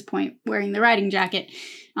cousin at this point, wearing the riding jacket,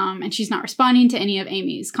 and she's not responding to any of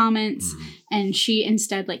Amy's comments. And she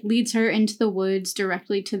instead leads her into the woods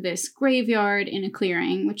directly to this graveyard in a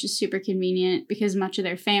clearing, which is super convenient because much of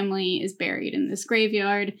their family is buried in this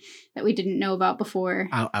graveyard that we didn't know about before.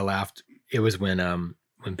 I laughed. It was when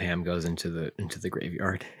Pam goes into the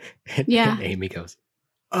graveyard, and Amy goes,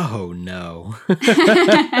 "Oh no!"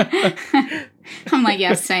 I'm like,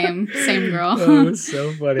 yeah, same girl. Oh, it was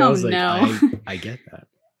so funny. I was like, no. I get that.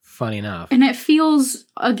 Funny enough. And it feels,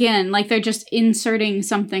 again, like they're just inserting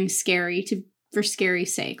something scary for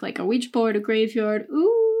scary's sake. Like a Ouija board, a graveyard.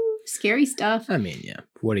 Ooh, scary stuff. I mean, yeah.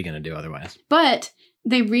 What are you going to do otherwise? But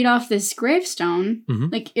they read off this gravestone.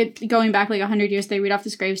 Mm-hmm. Going back 100 years, they read off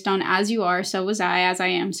this gravestone, as you are, so was I, as I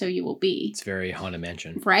am, so you will be. It's very Haunted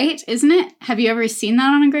Mansion. Right? Isn't it? Have you ever seen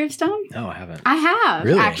that on a gravestone? No, I haven't. I have,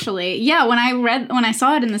 really? Actually. Yeah, when I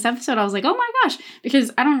saw it in this episode, I was like, oh my gosh.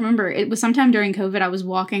 Because I don't remember. It was sometime during COVID. I was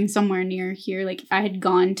walking somewhere near here. I had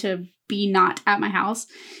gone to be not at my house,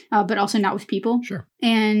 but also not with people. Sure.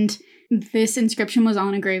 And this inscription was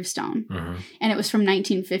on a gravestone, and it was from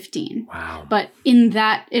 1915. Wow. But in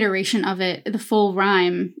that iteration of it, the full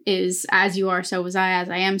rhyme is, as you are, so was I, as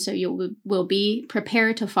I am, so you will be,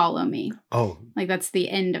 prepare to follow me. Oh. That's the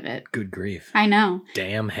end of it. Good grief. I know.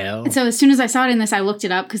 Damn hell. And so as soon as I saw it in this, I looked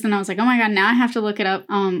it up, because then I was like, oh my God, now I have to look it up,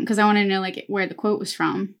 because I wanted to know where the quote was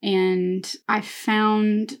from. And I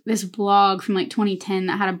found this blog from 2010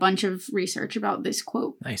 that had a bunch of research about this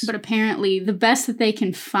quote. Nice. But apparently the best that they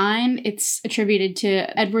can find, it's attributed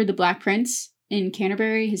to Edward the Black Prince in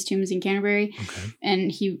Canterbury. His tomb is in Canterbury. Okay.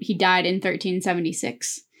 And he died in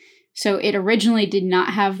 1376. So it originally did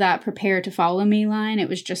not have that prepare to follow me line. It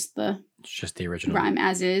was just the original rhyme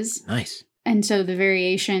as is. Nice. And so the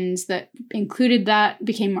variations that included that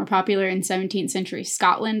became more popular in 17th century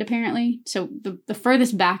Scotland, apparently. So the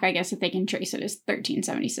furthest back, I guess, that they can trace it is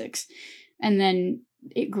 1376. And then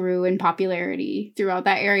it grew in popularity throughout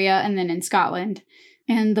that area and then in Scotland.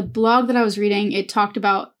 And the blog that I was reading, it talked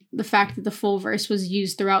about the fact that the full verse was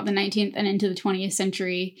used throughout the 19th and into the 20th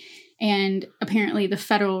century. And apparently the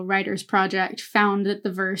Federal Writers Project found that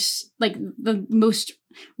the verse, the most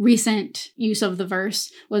recent use of the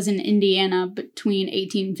verse was in Indiana between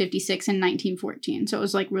 1856 and 1914. So it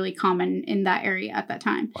was really common in that area at that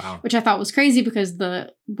time. Wow. Which I thought was crazy because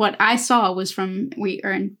what I saw was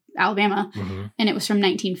in Alabama, and it was from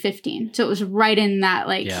 1915. So it was right in that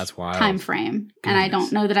that's wild. time frame. Goodness. And I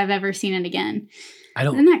don't know that I've ever seen it again.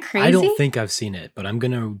 Isn't that crazy? I don't think I've seen it, but I'm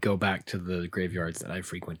going to go back to the graveyards that I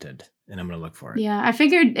frequented and I'm going to look for it. Yeah, I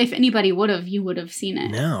figured if anybody would have, you would have seen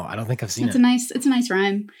it. No, I don't think I've seen it. It's a nice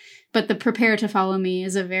rhyme. But the prepare to follow me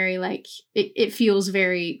is a very it feels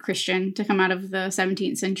very Christian to come out of the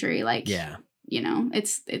 17th century. Yeah.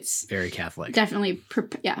 It's very Catholic. Definitely,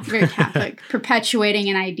 very Catholic, perpetuating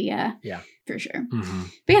an idea. Yeah. For sure. Mm-hmm.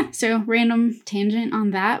 But yeah, so random tangent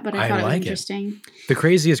on that, but I thought it was interesting. The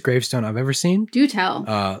craziest gravestone I've ever seen. Do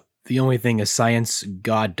tell. The only thing is science,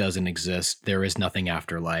 God doesn't exist. There is nothing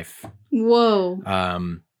after life. Whoa.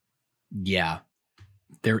 Yeah.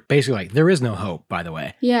 They're basically there is no hope, by the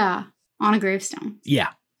way. Yeah. On a gravestone. Yeah.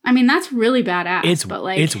 I mean, that's really badass.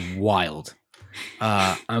 It's wild.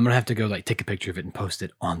 I'm gonna have to go take a picture of it and post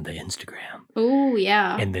it on the Instagram. Oh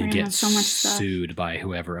yeah, and then get sued by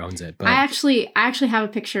whoever owns it. But I actually have a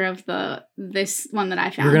picture of this one that I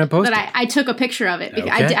found. You're gonna post that it? I took a picture of it.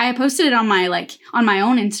 Okay. I posted it on my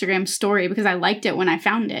own Instagram story because I liked it when I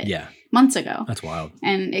found it. Yeah. Months ago. That's wild.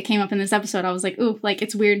 And it came up in this episode. I was like, ooh,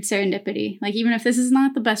 it's weird serendipity. Even if this is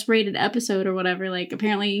not the best rated episode or whatever,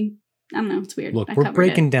 apparently. I don't know. It's weird. Look, we're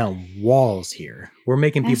breaking down walls here. We're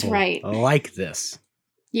making people like this.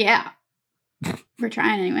 Yeah. We're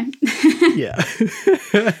trying anyway. Yeah.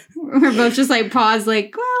 We're both just pause, well,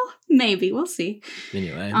 maybe. We'll see.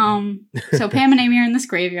 Anyway. So Pam and Amy are in this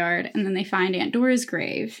graveyard, and then they find Aunt Dora's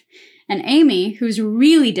grave. And Amy, who's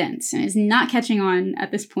really dense and is not catching on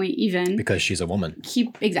at this point even. Because she's a woman.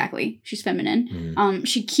 Exactly. She's feminine.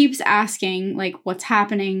 She keeps asking, what's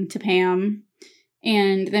happening to Pam.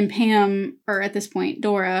 And then Pam, or at this point,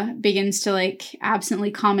 Dora, begins to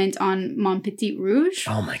absently comment on Mon Petit Rouge.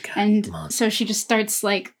 Oh my God. And so she just starts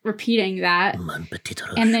repeating that. Mon Petit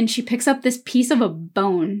Rouge. And then she picks up this piece of a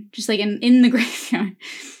bone, just in the graveyard.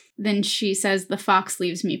 Then she says, the fox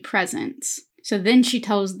leaves me presents. So then she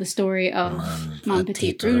tells the story of Mon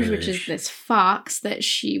Petit Rouge, which is this fox that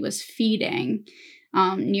she was feeding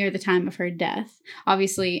near the time of her death.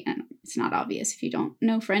 Obviously, it's not obvious if you don't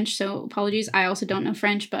know French, so apologies. I also don't know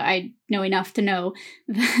French, but I know enough to know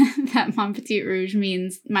that Mon Petit Rouge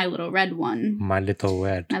means my little red one. My little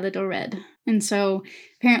red. My little red. And so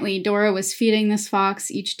apparently Dora was feeding this fox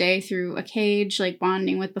each day through a cage, like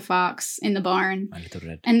bonding with the fox in the barn.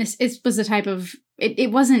 And this was the type of,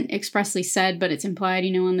 it wasn't expressly said, but it's implied,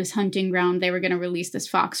 on this hunting ground, they were going to release this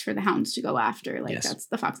fox for the hounds to go after. Like, that's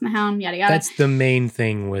the fox and the hound, yada, yada. That's the main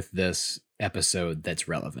thing with this episode that's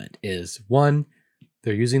relevant is, one,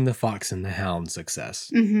 they're using the fox and the hound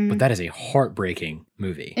success. Mm-hmm. But that is a heartbreaking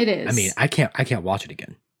movie. It is. I mean, I can't watch it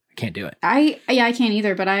again. I can't do it. I can't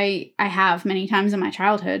either, but I have many times in my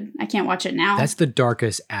childhood. I can't watch it now. That's the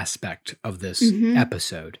darkest aspect of this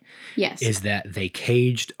episode. Yes. Is that they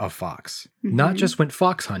caged a fox. Not just went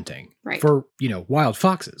fox hunting for, wild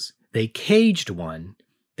foxes. They caged one,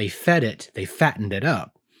 they fed it, they fattened it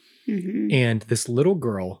up. And this little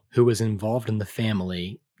girl who was involved in the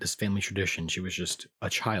family, this family tradition, she was just a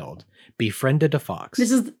child, befriended a fox.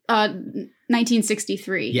 This is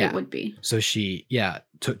 1963, it would be. So she,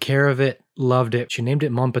 took care of it, loved it. She named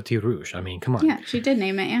it Mon Petit Rouge. I mean, come on. Yeah, she did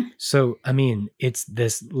name it, yeah. So, I mean, it's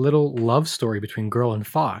this little love story between girl and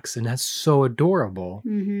fox, and that's so adorable.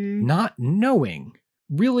 Not knowing,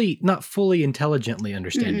 really not fully intelligently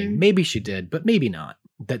understanding. Maybe she did, but maybe not.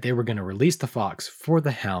 That they were going to release the fox for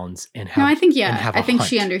the hounds and have. No, I think I think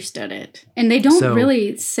she understood it, and they don't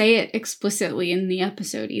really say it explicitly in the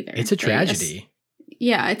episode either. It's a tragedy.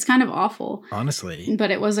 It's kind of awful, honestly.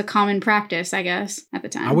 But it was a common practice, I guess, at the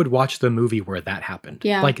time. I would watch the movie where that happened.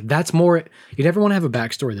 Yeah, like that's more. You never want to have a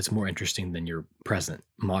backstory that's more interesting than your present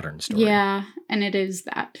modern story. Yeah, and it is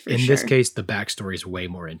that for in this case, the backstory is way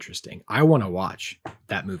more interesting. I want to watch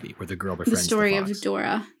that movie where the girl befriends the story the fox, of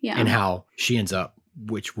Dora. Yeah, and how she ends up.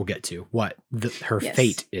 Which we'll get to, what her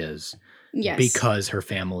fate is. Yes. Because her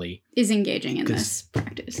family is engaging in this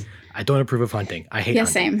practice. I don't approve of hunting. I hate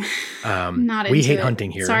hunting. Same. Not into we hate hunting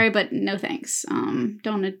here. Sorry, but no thanks.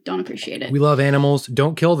 Don't appreciate it. We love animals.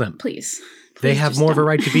 Don't kill them. Please they have more of a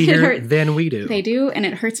right to be here than we do. They do, and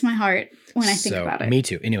it hurts my heart when I think about it. Me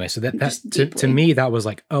too. Anyway, so that to me, that was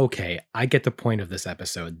like, okay, I get the point of this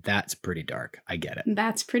episode. That's pretty dark. I get it.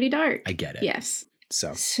 That's pretty dark. I get it. Yes.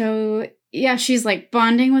 So yeah, she's like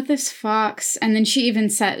bonding with this fox. And then she even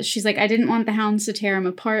says, she's like, I didn't want the hounds to tear him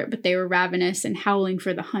apart, but they were ravenous and howling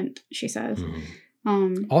for the hunt, she says.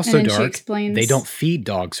 Also dark, she explains, they don't feed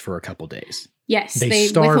dogs for a couple days. Yes, they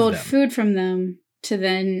withhold food from them to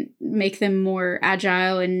then make them more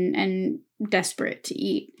agile and desperate to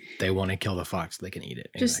eat. They want to kill the fox, they can eat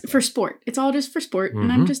it. Just for sport. It's all just for sport.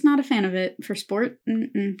 And I'm just not a fan of it for sport.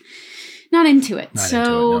 Not into it.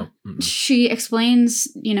 She explains,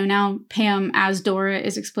 now Pam as Dora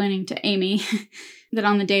is explaining to Amy that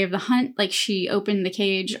on the day of the hunt, like she opened the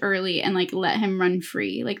cage early and like let him run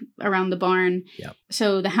free, like around the barn. Yep.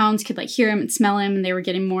 So the hounds could like hear him and smell him, and they were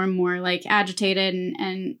getting more and more like agitated.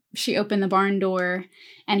 And she opened the barn door,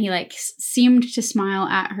 and he like seemed to smile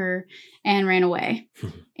at her and ran away.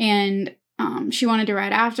 And she wanted to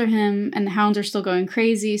ride after him, and the hounds are still going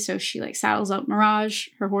crazy. So she like saddles up Mirage,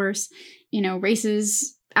 her horse,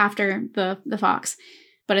 races after the fox.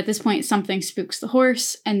 But at this point, something spooks the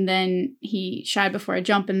horse, and then he shied before a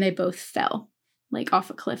jump, and they both fell, like off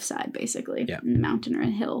a cliffside, basically, in a mountain or a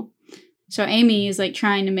hill. So Amy is like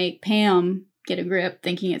trying to make Pam get a grip,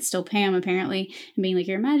 thinking it's still Pam, apparently, and being like,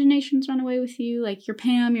 your imagination's run away with you. Like, you're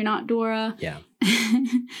Pam, you're not Dora. Yeah.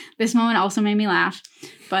 This moment also made me laugh.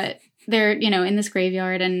 But they're, in this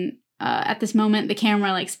graveyard, and at this moment, the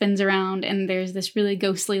camera like spins around, and there's this really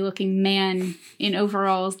ghostly looking man in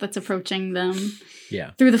overalls that's approaching them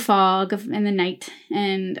through the fog in the night.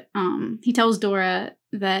 And he tells Dora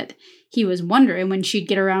that he was wondering when she'd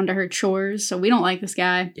get around to her chores. So we don't like this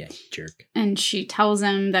guy. Yeah, jerk. And she tells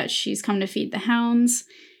him that she's come to feed the hounds.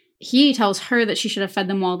 He tells her that she should have fed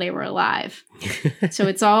them while they were alive. So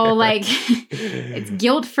it's all like, it's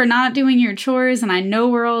guilt for not doing your chores. And I know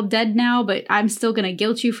we're all dead now, but I'm still going to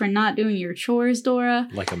guilt you for not doing your chores, Dora.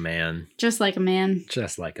 Like a man. Just like a man.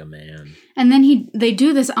 Just like a man. And then they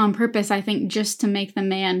do this on purpose, I think, just to make the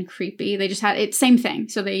man creepy. They just had it, same thing.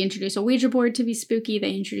 So they introduce a Ouija board to be spooky.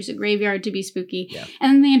 They introduce a graveyard to be spooky. Yeah.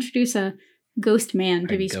 And then they introduce a ghost man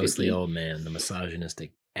to be spooky. A ghostly old man, the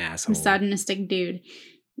misogynistic asshole. Misogynistic dude.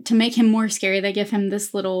 To make him more scary, they give him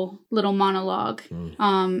this little monologue.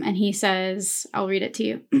 And he says, I'll read it to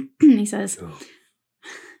you. He says,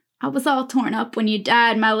 I was all torn up when you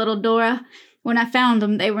died, my little Dora. When I found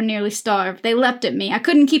them, they were nearly starved. They leapt at me. I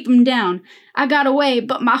couldn't keep them down. I got away,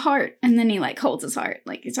 but my heart. And then he like holds his heart,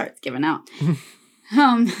 like his heart's giving out.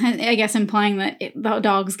 I guess implying that the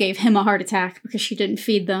dogs gave him a heart attack because she didn't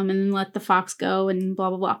feed them and then let the fox go and blah,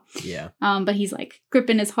 blah, blah. Yeah. But he's like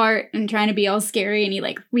gripping his heart and trying to be all scary, and he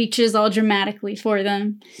like reaches all dramatically for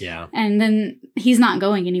them. Yeah. And then he's not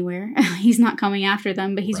going anywhere. He's not coming after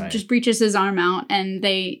them, but he Right. just reaches his arm out and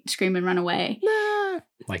they scream and run away.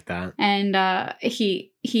 Like that. And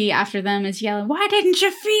he after them is yelling, "Why didn't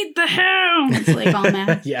you feed the hounds?" Like all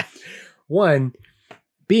mad. Yeah. One,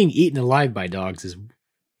 being eaten alive by dogs is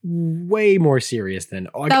way more serious than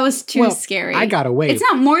That was too scary. I got away. It's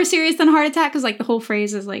not more serious than a heart attack because like the whole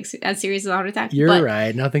phrase is like as serious as a heart attack. You're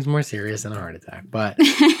right. Nothing's more serious than a heart attack. But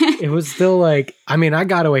it was still like, I mean, I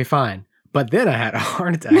got away fine. But then I had a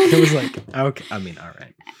heart attack. It was like, okay. I mean, all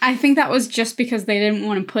right. I think that was just because they didn't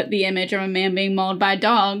want to put the image of a man being mauled by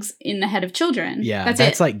dogs in the head of children. Yeah.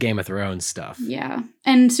 That's like Game of Thrones stuff. Yeah.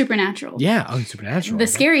 And Supernatural. Yeah. Oh, Supernatural. The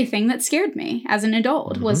scary thing that scared me as an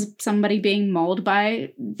adult was somebody being mauled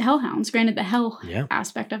by hellhounds. Granted, the hell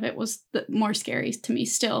aspect of it was the more scary to me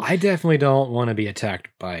still. I definitely don't want to be attacked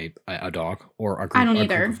by a dog or a group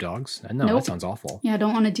of dogs. No, that sounds awful. Yeah, I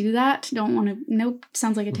don't want to do that. Don't want to. Nope.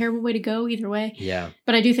 Sounds like a terrible way to go either way. Yeah.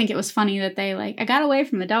 But I do think it was funny that they I got away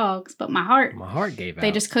from the dogs, but my heart gave out.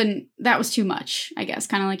 They just couldn't. That was too much, I guess.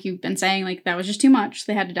 Kind of like you've been saying, like that was just too much.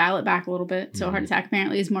 They had to dial it back a little bit. So a heart attack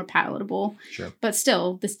apparently is more palatable. Sure. But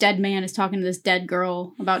still, this dead man is talking to this dead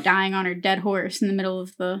girl about dying on her dead horse in the middle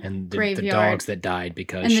of the graveyard. The dogs that died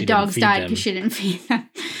because she didn't feed them.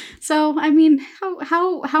 So I mean,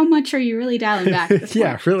 how much are you really dialing back? At this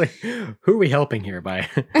Yeah, point? really. Who are we helping here by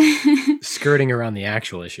skirting around the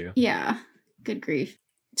actual issue? Yeah. Good grief.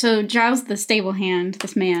 So Giles, the stable hand,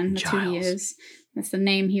 this man, that's who he is. That's the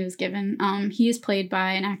name he was given. He is played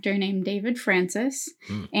by an actor named David Francis,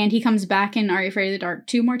 and he comes back in Are You Afraid of the Dark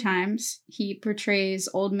 2 more times. He portrays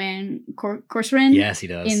Old Man Corcoran. Yes, he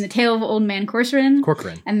does. In The Tale of Old Man Corcoran.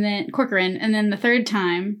 Corcoran. And then the third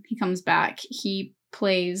time he comes back, he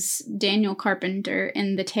plays Daniel Carpenter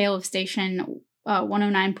in The Tale of Station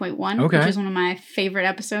 109.1, which is one of my favorite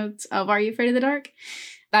episodes of Are You Afraid of the Dark.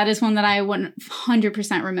 That is one that I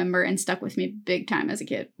 100% remember and stuck with me big time as a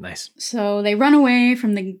kid. Nice. So they run away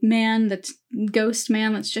from the man, ghost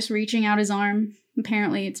man that's just reaching out his arm.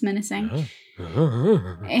 Apparently it's menacing.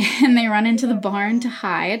 And they run into the barn to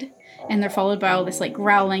hide. And they're followed by all this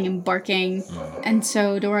growling and barking. And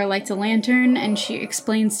so Dora lights a lantern and she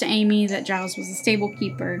explains to Amy that Giles was a stable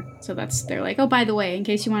keeper. So they're like, oh, by the way, in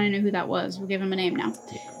case you want to know who that was, we'll give him a name now.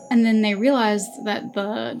 Yeah. And then they realize that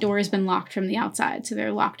the door has been locked from the outside, so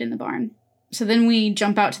they're locked in the barn. So then we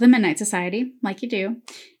jump out to the Midnight Society, like you do,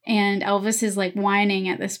 and Elvis is whining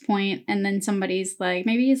at this point, and then somebody's like,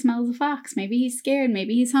 maybe he smells a fox, maybe he's scared,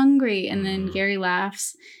 maybe he's hungry, and then Gary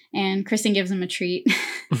laughs, and Kristen gives him a treat.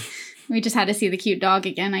 We just had to see the cute dog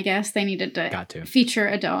again, I guess. They needed to feature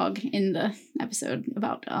a dog in the episode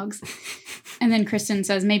about dogs. And then Kristen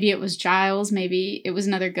says maybe it was Giles, maybe it was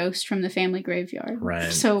another ghost from the family graveyard.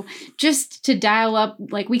 Right. So just to dial up,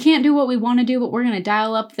 we can't do what we want to do, but we're going to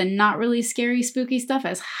dial up the not really scary, spooky stuff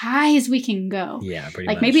as high as we can go. Yeah, pretty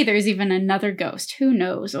much. Maybe there's even another ghost. Who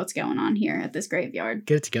knows what's going on here at this graveyard.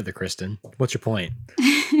 Get it together, Kristen. What's your point?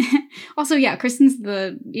 Also, yeah, Kristen's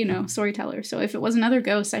the, storyteller. So if it was another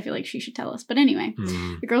ghost, I feel like she should tell us. But anyway,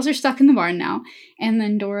 the girls are stuck in the barn now. And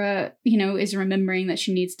then Dora, is remembering that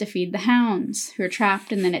she needs to feed the hounds who are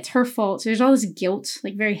trapped. And then it's her fault. So there's all this guilt,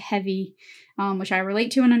 very heavy, which I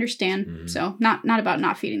relate to and understand. So not about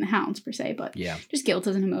not feeding the hounds per se, but just guilt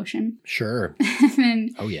as an emotion. Sure. And then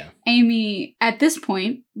Amy, at this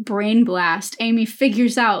point, brain blast, Amy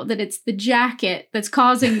figures out that it's the jacket that's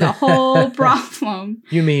causing the whole problem.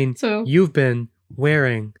 You mean you've been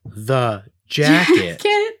wearing the jacket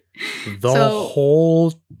the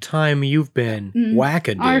whole time you've been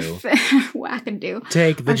wackadoo. Wackadoo.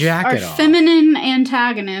 Take the jacket off. Our feminine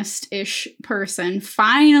antagonist-ish person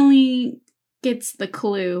finally gets the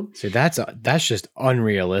clue. So that's just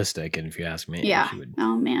unrealistic, and if you ask me, yeah. she would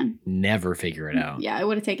man, never figure it out. Yeah, it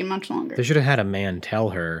would have taken much longer. They should have had a man tell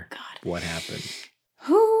her what happened.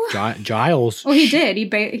 Who? Giles. Oh, he did.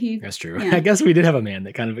 He. That's true. Yeah. I guess we did have a man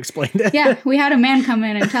that kind of explained it. Yeah, we had a man come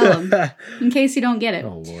in and tell him in case you don't get it.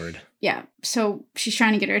 Oh Lord. Yeah. So she's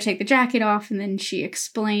trying to get her to take the jacket off, and then she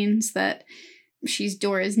explains that she's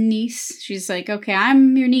Dora's niece. She's like, okay,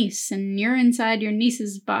 I'm your niece, and you're inside your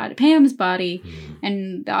niece's body, Pam's body.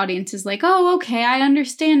 And the audience is like, oh, okay, I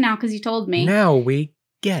understand now because you told me. Now we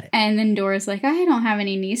get it. And then Dora's like, I don't have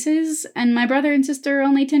any nieces, and my brother and sister are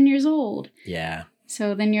only 10 years old. Yeah.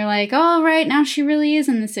 So then you're like, oh, right, now she really is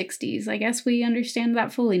in the 60s. I guess we understand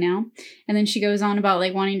that fully now. And then she goes on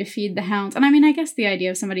about wanting to feed the hounds. And I mean, I guess the idea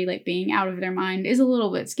of somebody being out of their mind is a little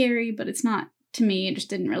bit scary, but it's not to me, it just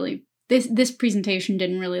didn't really, this presentation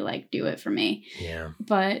didn't really like do it for me. Yeah.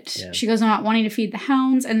 But she goes about wanting to feed the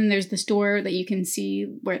hounds, and then there's this door that you can see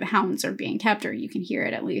where the hounds are being kept, or you can hear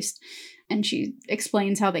it at least. And she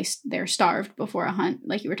explains how they're starved before a hunt,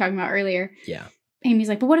 like you were talking about earlier. Yeah. Amy's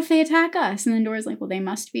like, but what if they attack us? And then Dora's like, well, they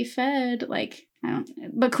must be fed. Like,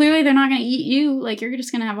 but clearly they're not going to eat you. Like, you're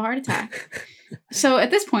just going to have a heart attack. So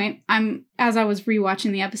at this point, as I was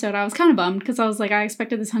rewatching the episode, I was kind of bummed because I was like, I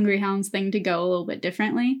expected this Hungry Hounds thing to go a little bit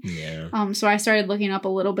differently. Yeah. So I started looking up a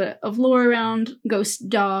little bit of lore around ghost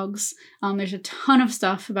dogs. There's a ton of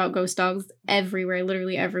stuff about ghost dogs everywhere,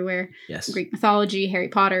 literally everywhere. Yes. Greek mythology, Harry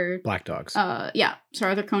Potter. Black dogs. Yeah. Sir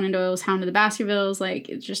Arthur Conan Doyle's Hound of the Baskervilles. Like,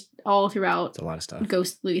 it's just all throughout. It's a lot of stuff.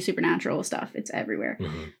 Ghostly, supernatural stuff. It's everywhere.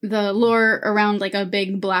 Mm-hmm. The lore around like a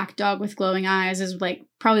big black dog with glowing eyes is like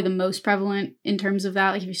probably the most prevalent in terms of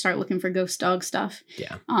that. Like if you start looking for ghost dog stuff.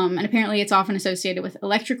 Yeah. And apparently it's often associated with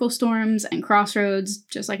electrical storms and crossroads,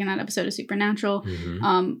 just like in that episode of Supernatural.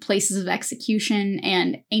 Mm-hmm. Places of execution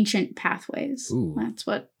and ancient pathways. Ooh. That's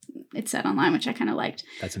what it said online, which I kind of liked.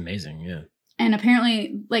 That's amazing. Yeah. And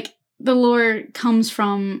apparently, like, the lore comes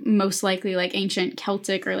from most likely like ancient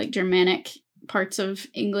Celtic or like Germanic parts of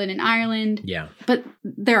England and Ireland. Yeah. But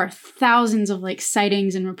there are thousands of like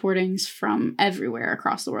sightings and reportings from everywhere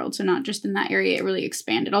across the world. So not just in that area, it really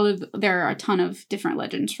expanded. Although there are a ton of different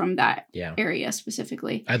legends from that area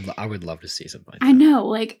specifically. I would love to see something like that. I know,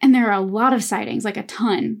 like, and there are a lot of sightings, like a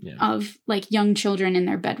ton of like young children in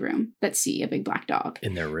their bedroom that see a big black dog.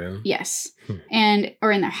 In their room? Yes.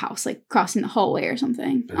 Or in their house, like crossing the hallway or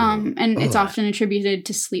something. And it's often attributed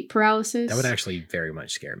to sleep paralysis. That would actually very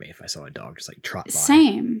much scare me if I saw a dog just like trot by.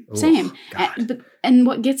 Same. God. And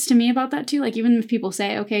what gets to me about that too, like even if people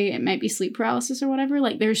say, okay, it might be sleep paralysis or whatever,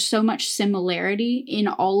 like there's so much similarity in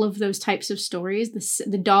all of those types of stories.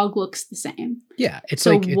 The dog looks the same. Yeah, it's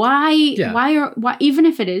so like why even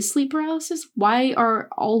if it is sleep paralysis, why are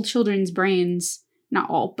all children's brains,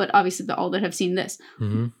 not all, but obviously all that have seen this,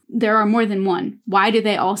 there are more than one. Why do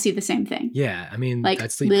they all see the same thing? Yeah, I mean, like,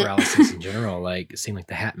 that's sleep paralysis in general. Like seeing like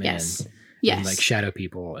the Hat Man. Yes. And like shadow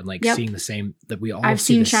people and like seeing the same that we all I've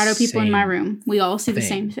seen shadow people in my room. We all see the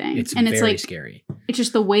same thing. It's and very it's like scary. It's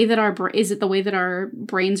just the way that is it the way that our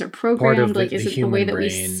brains are programmed? Like is it the way that we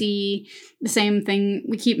brain. see the same thing?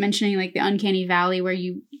 We keep mentioning like the uncanny valley where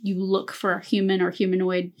you look for a human or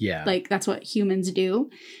humanoid. Yeah. Like that's what humans do.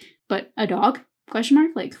 But a dog? Question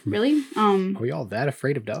mark? Like really? Are we all that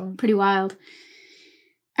afraid of dogs? Pretty wild.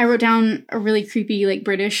 I wrote down a really creepy, like,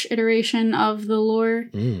 British iteration of the lore,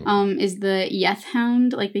 is the Yeth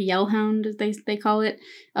Hound, like the Yell Hound, as they call it,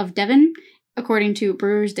 of Devon. According to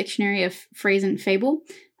Brewer's Dictionary of Phrase and Fable,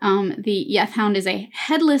 the Yeth Hound is a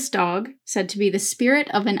headless dog, said to be the spirit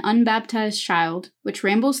of an unbaptized child, which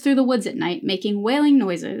rambles through the woods at night, making wailing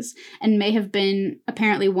noises, and may have been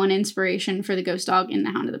apparently one inspiration for the ghost dog in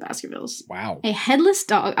The Hound of the Baskervilles. Wow. A headless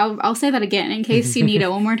dog, I'll say that again in case you need it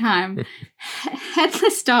one more time.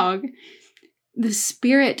 Headless dog, the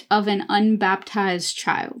spirit of an unbaptized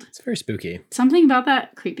child. It's very spooky. Something about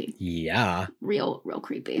that, creepy. Yeah. Real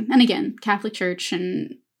creepy. And again, Catholic Church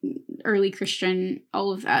and early Christian,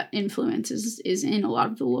 all of that influence is in a lot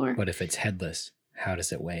of the lore. But if it's headless, how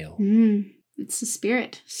does it wail? It's a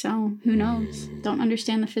spirit, so who knows? Don't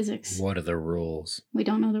understand the physics. What are the rules? We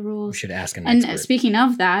don't know the rules. We should ask an expert. And speaking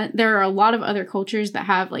of that, there are a lot of other cultures that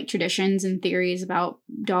have like traditions and theories about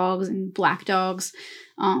dogs and black dogs.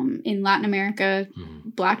 In Latin America,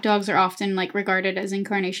 black dogs are often like regarded as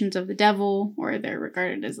incarnations of the devil, or they're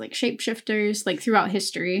regarded as like shapeshifters, like throughout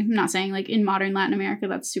history. I'm not saying like in modern Latin America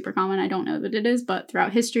that's super common. I don't know that it is, but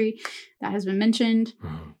throughout history that has been mentioned.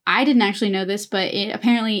 I didn't actually know this, but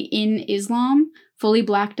apparently in Islam, fully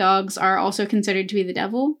black dogs are also considered to be the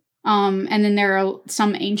devil. And then there are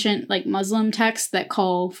some ancient like Muslim texts that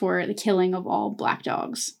call for the killing of all black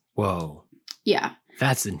dogs. Whoa. Yeah.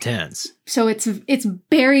 That's intense. So it's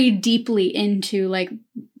buried deeply into like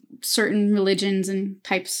certain religions and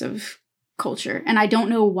types of culture. And I don't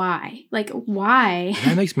know why. Like, why?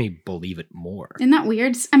 That makes me believe it more. Isn't that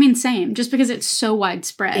weird? I mean, same. Just because it's so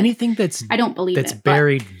widespread. Anything that's I don't believe that's it,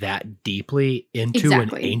 buried that deeply into an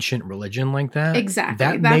ancient religion like that.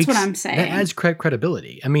 Exactly. That's what I'm saying. That adds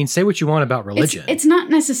credibility. I mean, say what you want about religion. It's not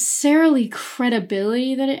necessarily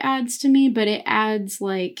credibility that it adds to me, but it adds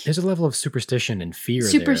like... There's a level of superstition and fear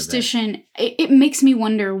Superstition. It makes me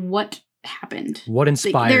wonder what happened. What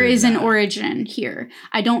inspired there is that? An origin here.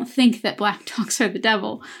 I don't think that black dogs are the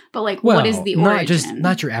devil, but like what is the origin?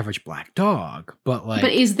 Not your average black dog, but like...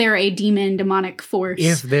 But is there a demonic force?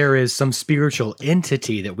 If there is some spiritual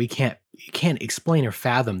entity that we can't explain or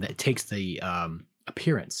fathom that takes the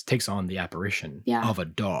appearance, takes on the apparition Yeah. of a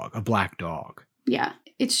dog, a black dog. Yeah.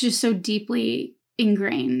 It's just so deeply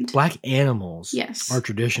ingrained. Black animals Yes. are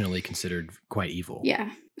traditionally considered quite evil. Yeah.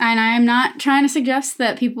 And I am not trying to suggest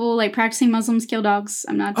that people like practicing Muslims kill dogs.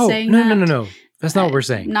 I'm not saying no, that. no. That's not what we're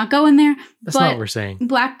saying. I'm not going there. That's but not what we're saying.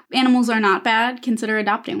 Black animals are not bad. Consider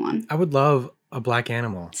adopting one. I would love a black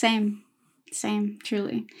animal. Same,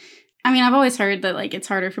 truly. I mean, I've always heard that like it's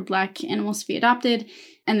harder for black animals to be adopted,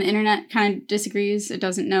 and the internet kind of disagrees. It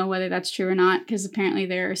doesn't know whether that's true or not, because apparently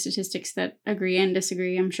there are statistics that agree and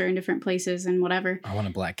disagree, I'm sure, in different places and whatever. I want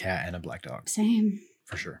a black cat and a black dog. Same.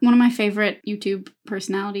 For sure. One of my favorite YouTube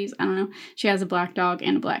personalities, I don't know, she has a black dog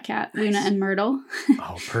and a black cat, Nice. Luna and Myrtle.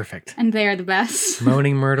 Oh, perfect. And they are the best.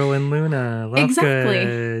 Moaning Myrtle and Luna. Love Exactly.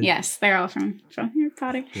 good. Yes, they're all from Harry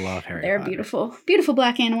Potter. Love Harry They're Potter. beautiful, beautiful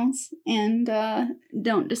black animals, and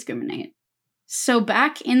don't discriminate. So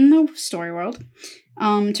back in the story world,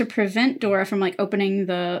 to prevent Dora from like opening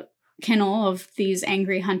the kennel of these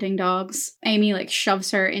angry hunting dogs, Amy like shoves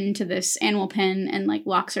her into this animal pen and like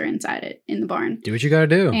locks her inside it in the barn. Do what you gotta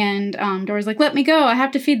do. And Dora's like, "Let me go! I have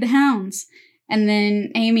to feed the hounds." And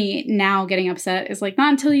then Amy, now getting upset, is like, "Not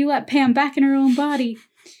until you let Pam back in her own body."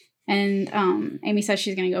 And Amy says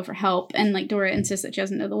she's gonna go for help, and like Dora insists that she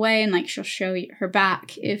doesn't know the way, and like she'll show her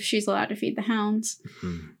back if she's allowed to feed the hounds.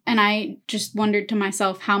 Mhm. And I just wondered to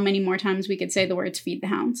myself how many more times we could say the words "feed the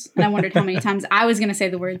hounds," and I wondered how many times I was gonna say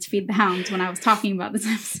the words "feed the hounds" when I was talking about this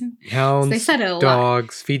episode. Hounds, They said it a lot.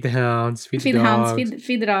 dogs, feed the hounds, feed Feed the the dogs. hounds,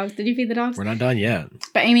 feed the dogs. Did you feed the dogs? We're not done yet.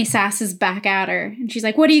 But Amy sasses back at her, and she's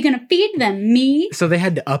like, "What are you gonna feed them? Me?" So they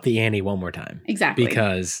had to up the ante one more time. Exactly.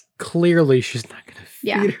 Because clearly she's not going to feed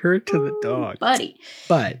Yeah. her to the dog. Buddy.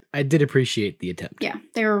 But I did appreciate the attempt. Yeah,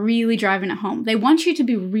 they were really driving it home. They want you to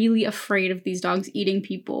be really afraid of these dogs eating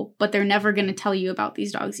people, but they're never going to tell you about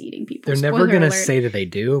these dogs eating people. They're never Spoiler going to alert. say that they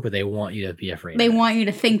do, but they want you to be afraid. They of it. want you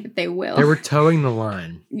to think that they will. They were towing the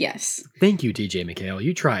line. Yes. Thank you, TJ McHale.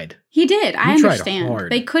 You tried. He did. I You tried understand.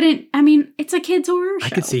 hard. They couldn't. I mean, it's a kid's horror show. I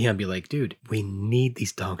could see him be like, dude, we need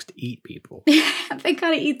these dogs to eat people. They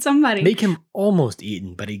gotta eat somebody. Make him almost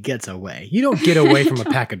eaten, but he gets away. You don't get away from a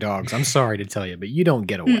pack of dogs. I'm sorry to tell you, but you don't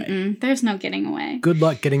get away. Mm-mm, there's no getting away. Good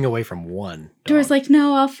luck getting away from one dog. Dora's like,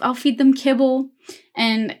 "No, I'll feed them kibble,"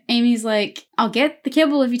 and Amy's like, "I'll get the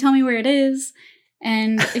kibble if you tell me where it is,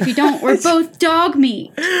 and if you don't, we're both dog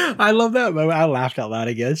meat." I love that moment. I laughed out loud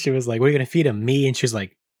again. She was like, "What are you going to feed him? Me?" And she's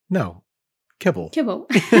like, "No, kibble." Kibble.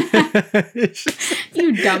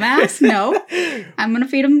 You dumbass. No, I'm gonna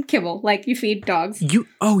feed them kibble like you feed dogs. you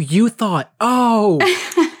thought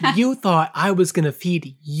you thought I was going to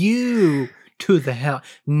feed you to the hell.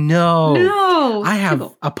 No. No, I have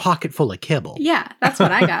kibble. a pocket full of kibble. Yeah, that's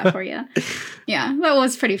what I got for you. Yeah, that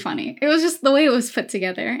was pretty funny. It was just the way it was put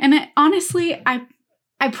together. And honestly, I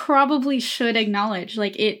probably should acknowledge,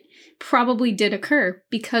 like, it probably did occur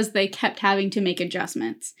because they kept having to make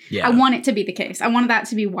adjustments. Yeah. I want it to be the case. I wanted that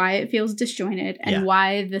to be why it feels disjointed and Yeah.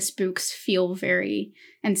 why the spooks feel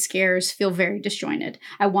and scares feel very disjointed.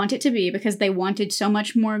 I want it to be because they wanted so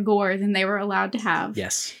much more gore than they were allowed to have.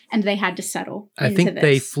 Yes. And they had to settle I into think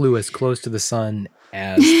they this. flew as close to the sun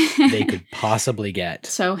as they could possibly get.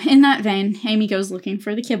 So, in that vein, Amy goes looking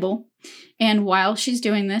for the kibble. And while she's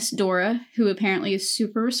doing this, Dora, who apparently is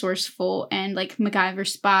super resourceful and like MacGyver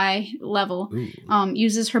spy level, Ooh.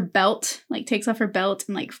 uses her belt, like takes off her belt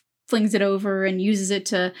and like flings it over and uses it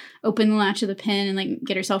to open the latch of the pen and like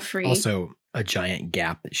get herself free. Also, a giant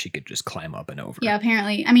gap that she could just climb up and over. Yeah,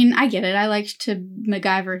 apparently. I mean, I get it. I liked to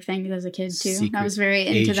MacGyver things as a kid too. Secret I was very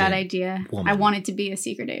into that agent idea. woman. I wanted to be a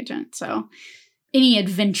secret agent. So any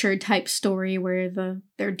adventure type story where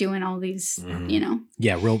they're doing all these, Mhm.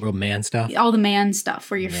 Yeah, real man stuff. all the man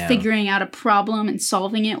stuff where you're Yeah. figuring out a problem and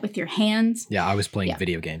solving it with your hands. Yeah, I was playing Yeah.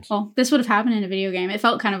 video games. Well, this would have happened in a video game. It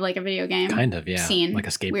felt kind of like a video game. Kind of, yeah. Scene, Like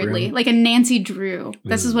Escape weirdly. Room. Like a Nancy Drew.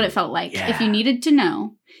 This is what Ooh, it felt like. yeah. If you needed to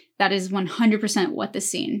know, that is 100% what the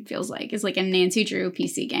scene feels like. It's like a Nancy Drew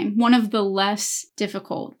PC game. One of the less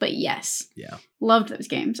difficult, but yes. Yeah. Loved those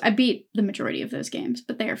games. I beat the majority of those games,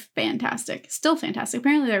 but they are fantastic. Still fantastic.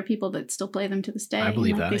 Apparently there are people that still play them to this day. I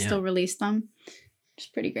believe and, that, They yeah. still release them. Which is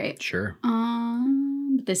pretty great. Sure.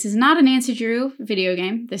 But this is not a Nancy Drew video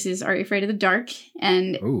game. This is Are You Afraid of the Dark?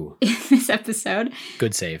 And Ooh, in this episode,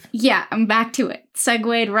 good save. yeah, I'm back to it.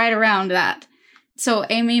 Segued right around that. So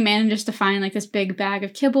Amy manages to find like this big bag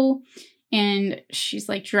of kibble and she's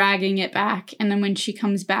like dragging it back. And then when she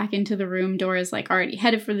comes back into the room, Dora's like already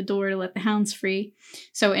headed for the door to let the hounds free.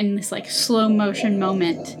 So in this like slow motion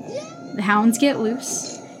moment, the hounds get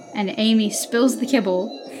loose and Amy spills the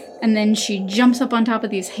kibble And then she jumps up on top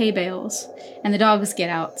of these hay bales, and the dogs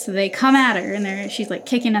get out. So they come at her, and she's like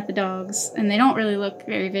kicking at the dogs, and they don't really look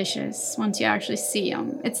very vicious once you actually see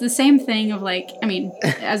them. It's the same thing of like, I mean,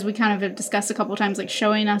 as we kind of have discussed a couple times, like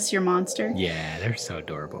showing us your monster. Yeah, they're so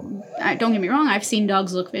adorable. Don't get me wrong, I've seen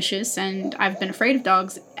dogs look vicious, and I've been afraid of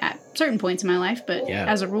dogs at certain points in my life, but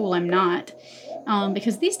as a rule, I'm not.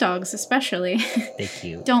 Because these dogs, especially, they're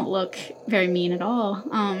cute. Don't look very mean at all.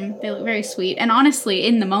 They look very sweet. And honestly,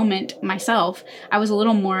 in the moment, myself, I was a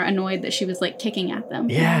little more annoyed that she was like kicking at them.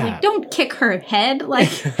 Yeah. I was like, don't kick her head. Like,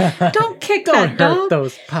 don't kick don't that dog. hurt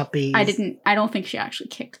those puppies. I don't think she actually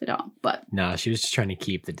kicked the dog, but. No, she was just trying to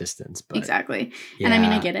keep the distance. But exactly. Yeah, and I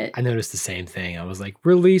mean, I get it. I noticed the same thing. I was like,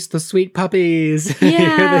 release the sweet puppies.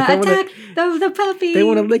 Yeah, attack the puppies. They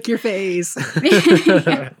want to lick your face.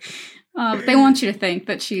 Yeah. They want you to think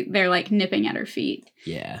that they're like nipping at her feet.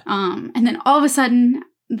 Yeah. And then all of a sudden,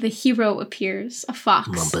 the hero appears. A fox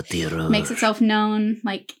makes itself known,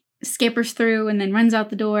 like scampers through and then runs out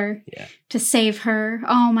the door to save her.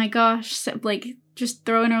 Oh my gosh! So, like just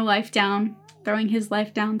throwing her life down, throwing his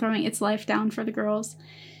life down, throwing its life down for the girls.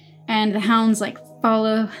 And the hounds like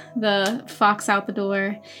follow the fox out the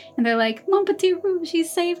door, and they're like, "Mon petit rouge, he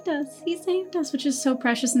saved us, which is so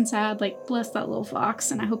precious and sad. Like, bless that little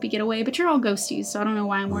fox, and I hope you get away. But you're all ghosties, so I don't know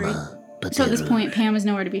why I'm worried. So at this point, Pam is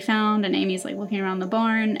nowhere to be found, and Amy's like looking around the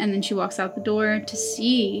barn, and then she walks out the door to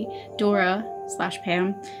see Dora /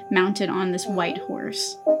 Pam mounted on this white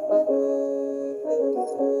horse.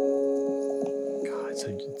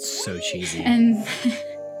 God, so cheesy. And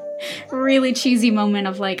really cheesy moment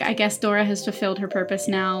of like, I guess Dora has fulfilled her purpose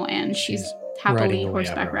now, and she's happily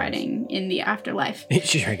horseback riding in the afterlife.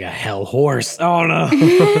 She's like a hell horse. Oh no.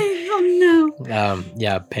 Oh no.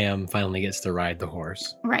 Yeah, Pam finally gets to ride the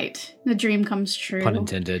horse. Right. The dream comes true. Pun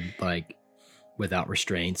intended, like without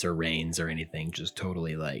restraints or reins or anything, just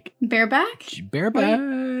totally like bareback?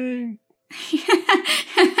 Bareback.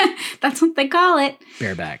 That's what they call it.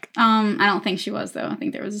 Bareback. I don't think she was though. I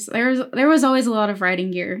think there was always a lot of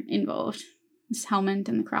riding gear involved. This helmet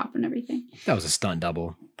and the crop and everything. That was a stunt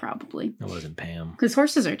double. Probably. That wasn't Pam. Because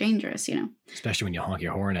horses are dangerous, you know. Especially when you honk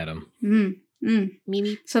your horn at them.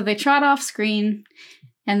 Maybe. So they trot off screen,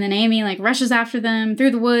 and then Amy like rushes after them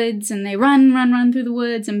through the woods, and they run through the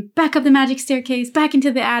woods and back up the magic staircase, back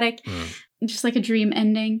into the attic. Just like a dream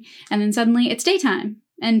ending. And then suddenly it's daytime,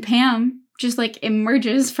 and Pam just like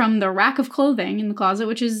emerges from the rack of clothing in the closet,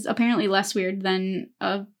 which is apparently less weird than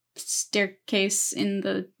a staircase in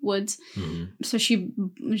the woods. So she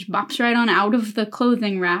bops right on out of the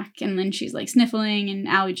clothing rack, and then she's like sniffling and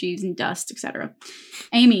allergies and dust, etc.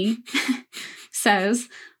 Amy says,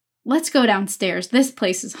 "Let's go downstairs. This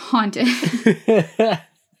place is haunted."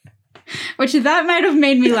 Which that might have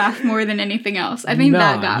made me laugh more than anything else. I think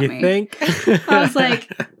that got me. You think? I was like,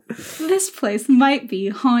 this place might be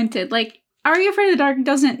haunted. Like, Are You Afraid of the Dark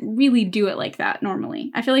doesn't really do it like that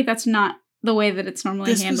normally. I feel like that's not the way that it's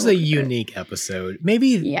normally handled. This was a unique episode.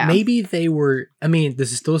 Maybe they were, I mean,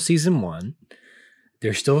 this is still season 1.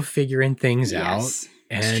 They're still figuring things out.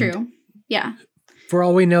 And it's true. Yeah. For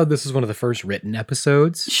all we know, this is one of the first written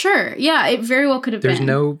episodes. Sure. Yeah, it very well could have been. There's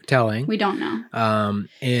no telling. We don't know.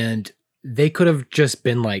 And they could have just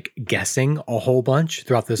been like guessing a whole bunch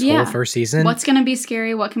throughout this whole first season. What's going to be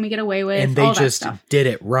scary? What can we get away with? And they just did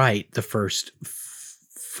it right the first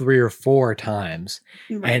 3 or 4 times.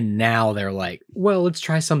 Right. And now they're like, well, let's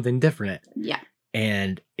try something different. Yeah.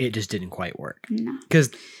 And it just didn't quite work. No.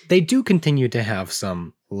 Because they do continue to have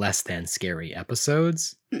some less than scary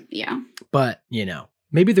episodes. Yeah. But, you know,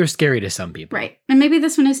 maybe they're scary to some people. Right. And maybe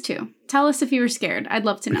this one is too. Tell us if you were scared. I'd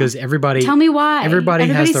love to know. Because Tell me why.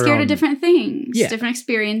 Everybody's has their scared own... of different things. Yeah. Different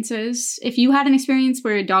experiences. If you had an experience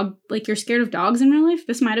where a dog, like you're scared of dogs in real life,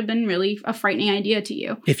 this might have been really a frightening idea to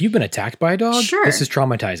you. If you've been attacked by a dog, this is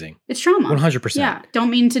traumatizing. It's trauma. 100%. Yeah. Don't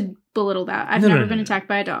mean to belittle that. I've never been attacked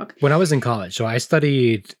by a dog. When I was in college, so I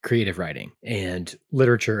studied creative writing and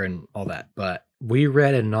literature and all that, but we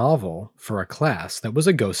read a novel for a class that was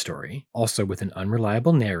a ghost story, also with an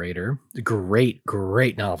unreliable narrator. A great,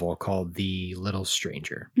 great novel called The Little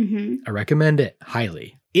Stranger. Mm-hmm. I recommend it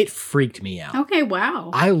highly. It freaked me out. Okay, wow.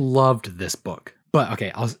 I loved this book. But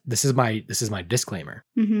okay, this is my disclaimer.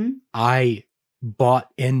 Mm-hmm. I bought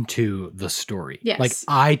into the story. Yes. Like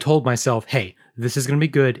I told myself, hey, this is going to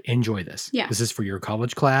be good. Enjoy this. Yeah. This is for your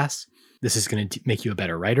college class. This is going to make you a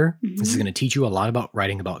better writer. Mm-hmm. This is going to teach you a lot about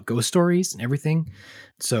writing about ghost stories and everything.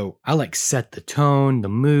 So I like set the tone, the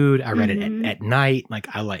mood. I read it at night. Like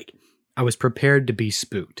I was prepared to be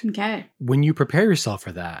spooked. Okay. When you prepare yourself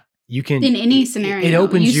for that, you can in any scenario. It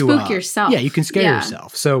opens you spook up. yourself. Yeah, you can scare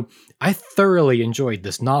yourself. So I thoroughly enjoyed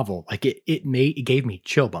this novel. Like it gave me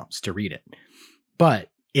chill bumps to read it. But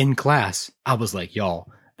in class, I was like,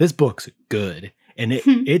 y'all, this book's good. And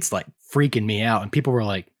it's like freaking me out. And people were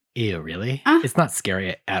like, ew, really? It's not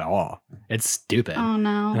scary at all. It's stupid. Oh,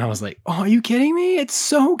 no. And I was like, oh, are you kidding me? It's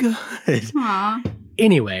so good. Aw.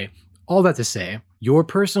 Anyway, all that to say, your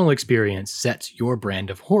personal experience sets your brand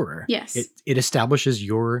of horror. Yes. It establishes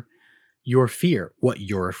your fear, what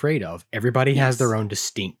you're afraid of. Everybody has their own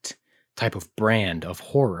distinct type of brand of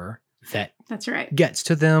horror that's right. gets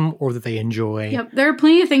to them or that they enjoy. Yep. There are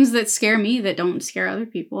plenty of things that scare me that don't scare other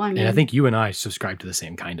people. I mean, And I think you and I subscribe to the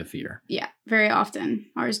same kind of fear. yeah, very often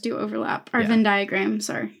ours do overlap. Our Yeah. Venn diagrams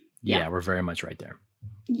are, Yeah, we're very much right there.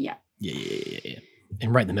 yeah. Yeah.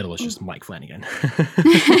 And right in the middle is just Mike Flanagan.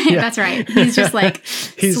 That's right. He's just like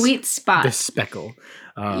He's sweet spot. the speckle.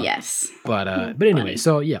 Yes. But anyway, Funny.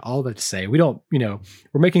 so yeah, all that to say, we don't, we're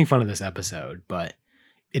making fun of this episode, but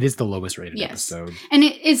it is the lowest rated Yes. episode. And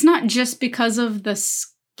it's not just because of the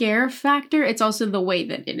scare factor, it's also the way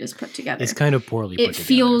that it is put together. It's kind of poorly put It together.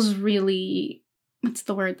 feels really, what's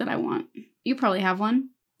the word that I want? You probably have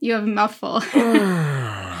one. You have a mouthful.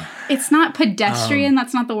 It's not pedestrian.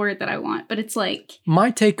 That's not the word that I want. But it's like, my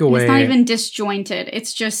takeaway. it's not even disjointed.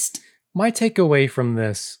 It's just, My takeaway from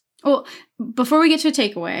this. well, before we get to a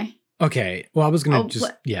takeaway. Okay. Well, I was gonna Oh, just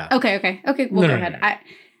what? yeah. Okay. Well, No, go no, ahead. no.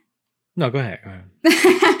 No, go ahead.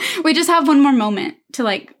 We just have one more moment to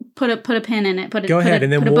like put a pin in it. Go ahead,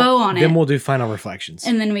 and then put a bow on it. Then we'll do final reflections.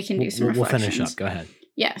 And then we can do some We'll reflections. finish up. Go ahead.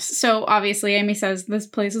 Yes. So obviously Amy says this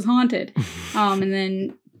place is haunted. And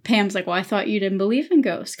then Pam's like, well, I thought you didn't believe in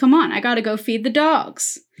ghosts. Come on, I gotta go feed the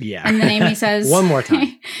dogs. Yeah. And then Amy says One more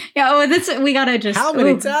time. we gotta just How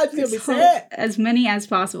many times did we just say it? as many as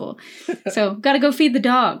possible. So gotta go feed the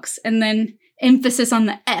dogs. And then emphasis on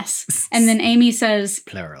the S. And then Amy says,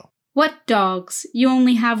 Plural. what dogs? You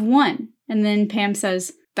only have one. And then Pam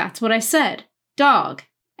says, that's what I said. Dog.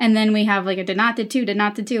 And then we have like a did not did two,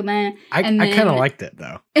 man. I And then- kind of liked it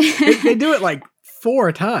though. They do it like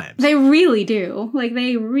 4 times. They really do. Like,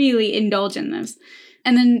 they really indulge in this.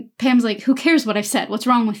 And then Pam's like, who cares what I've said? What's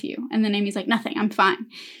wrong with you? And then Amy's like, nothing, I'm fine.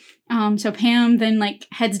 So Pam then, like,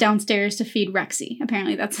 heads downstairs to feed Rexy.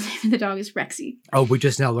 Apparently that's the name of the dog is Rexy. Oh, we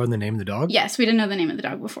just now learned the name of the dog? Yes, we didn't know the name of the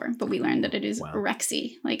dog before, but we learned that it is Wow.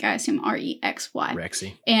 Rexy. Like, I assume Rexy.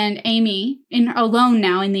 Rexy. And Amy, alone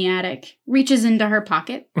now in the attic, reaches into her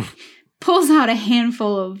pocket, pulls out a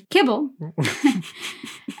handful of kibble,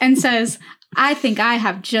 and says, I think I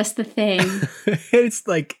have just the thing. It's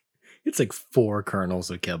like 4 kernels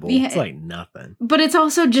of kibble. Yeah. It's like nothing. But it's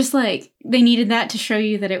also just like they needed that to show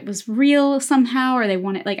you that it was real somehow, or they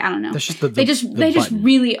wanted, like, I don't know. That's just the They just button.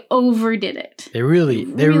 really overdid it. They really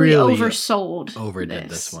oversold overdid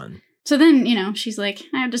this one. So then, she's like,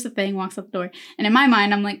 I have just a thing, walks out the door. And in my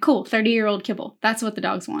mind, I'm like, cool, 30-year-old kibble. That's what the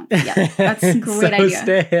dogs want. Yeah, that's a great so idea.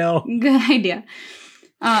 Stale. Good idea.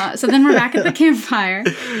 So then we're back at the campfire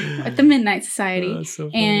at the Midnight Society. Oh, that's so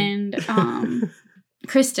funny. And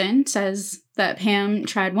Kristen says that Pam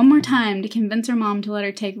tried one more time to convince her mom to let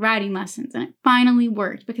her take riding lessons. And it finally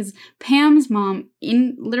worked because Pam's mom,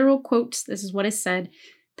 in literal quotes, this is what is said,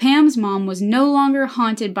 Pam's mom was no longer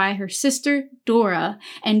haunted by her sister, Dora,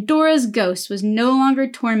 and Dora's ghost was no longer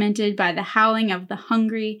tormented by the howling of the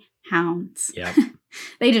hungry hounds. Yep.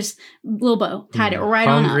 They just, little bow, tied it right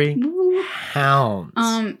Hungry on up. Woo.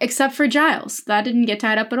 hounds. Except for Giles. That didn't get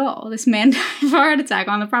tied up at all. This man died of a heart attack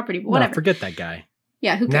on the property, but whatever. No, forget that guy.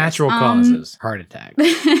 Yeah, who cares? Natural causes. Heart attack.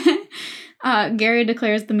 Gary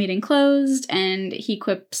declares the meeting closed, and he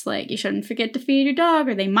quips, like, you shouldn't forget to feed your dog,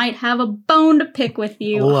 or they might have a bone to pick with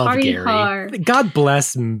you. Love Hardy Gary. har. God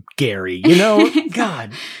bless Gary.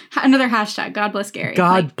 God. Another hashtag, God bless Gary.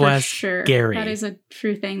 God for bless sure. Gary. That is a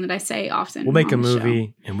true thing that I say often. We'll make a on the show.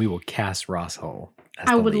 movie and we will cast Ross Hull as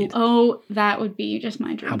I the would. lead. Oh, that would be just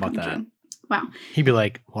my dream. How about come that? true. Wow. He'd be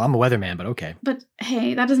like, well, I'm a weatherman, but okay. But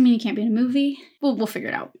hey, that doesn't mean he can't be in a movie. We'll figure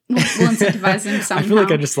it out. We'll incentivize him somehow. I feel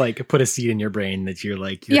like I just like put a seed in your brain that you're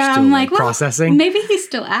still I'm like, well, processing. Maybe he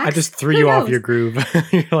still acts. I just threw Who you off knows? your groove.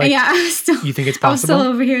 You're like, Yeah, I was still. you think it's I was still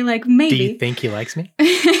possible? over here like Do maybe. you think he likes me?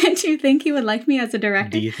 Do you think he would like me as a director?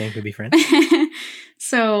 Do you think we'd be friends?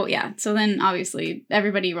 So yeah, so then obviously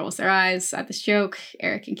everybody rolls their eyes at this joke,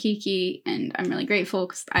 Eric and Kiki, and I'm really grateful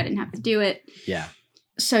because I didn't have to do it. Yeah.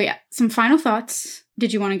 So yeah, some final thoughts.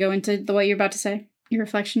 Did you want to go into what you're about to say? Your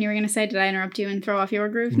reflection you were going to say? Did I interrupt you and throw off your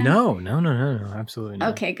groove now? No, absolutely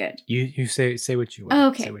not. Okay, good. You say what you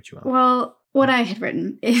want. Okay. Say what you want. Well, what I had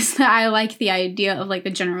written is that I like the idea of like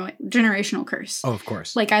the generational curse. Oh, of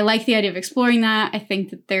course. Like, I like the idea of exploring that. I think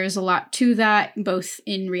that there's a lot to that, both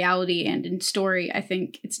in reality and in story. I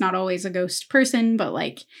think it's not always a ghost person, but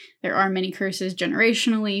like there are many curses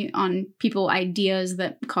generationally on people, ideas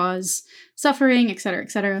that cause suffering, et cetera,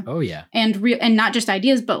 et cetera. Oh, yeah. And not just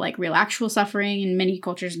ideas, but like real actual suffering in many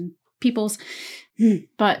cultures and peoples.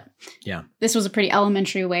 But yeah, this was a pretty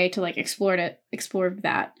elementary way to like explore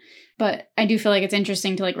that. But I do feel like it's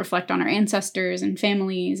interesting to like reflect on our ancestors and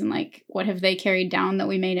families and like what have they carried down that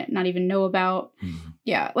we may not even know about. Mm-hmm.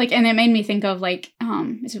 Yeah, like, and it made me think of like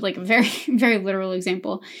it's like a very, very literal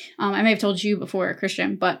example. I may have told you before,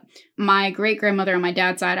 Christian, but my great grandmother on my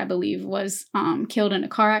dad's side, I believe, was killed in a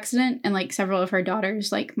car accident, and like several of her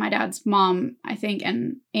daughters, like my dad's mom, I think,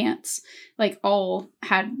 and aunts, like all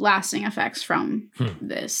had lasting effects from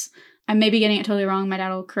this. I may be getting it totally wrong. My dad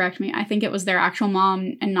will correct me. I think it was their actual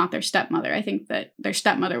mom and not their stepmother. I think that their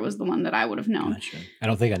stepmother was the one that I would have known. Gotcha. I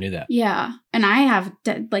don't think I knew that. Yeah. And I have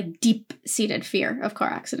like deep-seated fear of car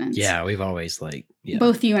accidents. Yeah, we've always like... Yeah.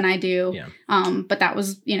 Both you and I do. Yeah. But that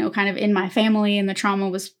was, kind of in my family, and the trauma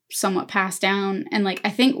was somewhat passed down. And like, I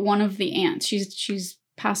think one of the aunts, she's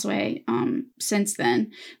passed away since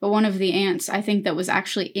then, but one of the aunts, I think, that was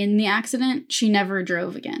actually in the accident, she never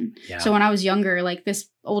drove again. Yeah. So when I was younger, like this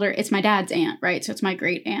older, it's my dad's aunt, right? So it's my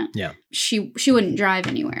great aunt. Yeah. She wouldn't drive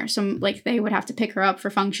anywhere. So like they would have to pick her up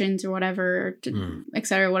for functions or whatever, et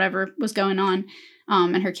cetera, whatever was going on.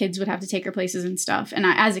 And her kids would have to take her places and stuff. And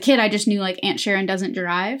as a kid, I just knew like Aunt Sharon doesn't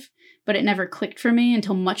drive, but it never clicked for me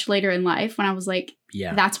until much later in life when I was like,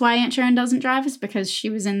 yeah, that's why Aunt Sharon doesn't drive, is because she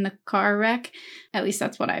was in the car wreck. At least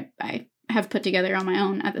that's what I have put together on my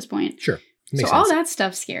own at this point. Sure. So all that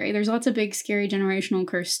stuff's scary. There's lots of big, scary generational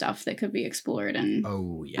curse stuff that could be explored. And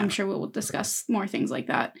I'm sure we'll discuss more things like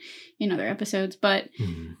that in other episodes. But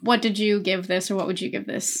what did you give this, or what would you give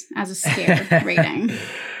this as a scare rating?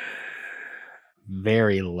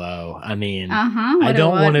 Very low. I mean, I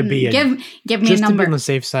don't want to be give me just a number. To be on the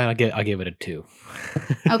safe side, I'll give it a 2.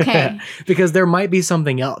 Okay. Because there might be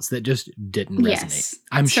something else that just didn't resonate. Yes.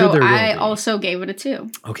 I'm sure there will be. I also gave it a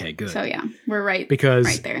 2. Okay, good. So yeah, we're right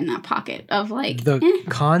there in that pocket of like the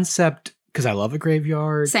concept, because I love a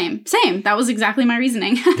graveyard. Same. That was exactly my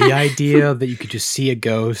reasoning. The idea that you could just see a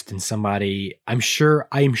ghost and somebody, I'm sure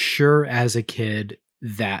as a kid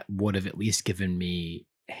that would have at least given me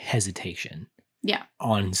hesitation. Yeah.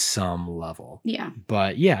 On some level. Yeah.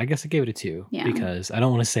 But yeah, I guess I gave it a 2. Yeah. Because I don't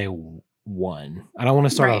want to say 1. I don't want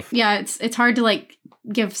to start off. Yeah, it's hard to like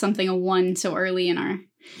give something a 1 so early in our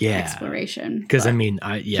exploration. Because I mean,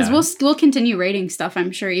 because we'll continue rating stuff.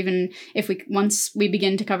 I'm sure, even if once we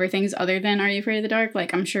begin to cover things other than Are You Afraid of the Dark,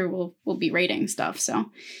 like I'm sure we'll be rating stuff. So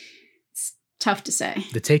it's tough to say.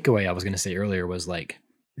 The takeaway I was going to say earlier was like,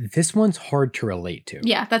 this one's hard to relate to.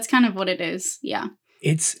 Yeah, that's kind of what it is. Yeah.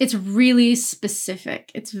 It's really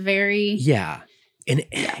specific. It's very... Yeah. And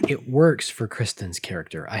it works for Kristen's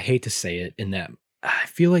character. I hate to say it in that I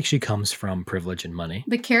feel like she comes from privilege and money.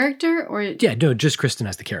 The character or... Yeah, no, just Kristen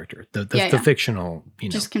as the character. The fictional,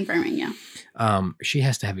 Just confirming, yeah. She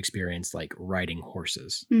has to have experience like riding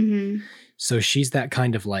horses. Mm-hmm. So she's that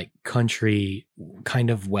kind of like country, kind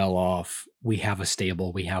of well off. We have a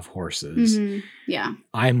stable, we have horses. Mm-hmm. Yeah.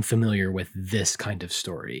 I'm familiar with this kind of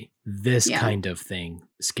story. This kind of thing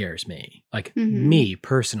scares me. Like me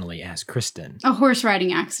personally as Kristen. A horse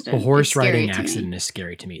riding accident. A horse riding accident is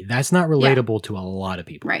scary to me. That's not relatable to a lot of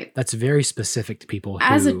people. Right. That's very specific to people who...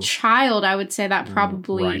 As a child, I would say that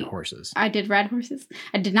probably... Ride horses. I did ride horses.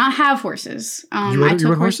 I did not have horses. You rode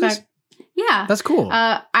horses? Yeah. That's cool.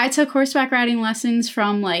 I took horseback riding lessons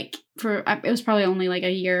from it was probably only like a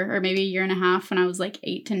year or maybe a year and a half when I was like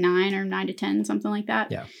 8 to 9 or 9 to 10, something like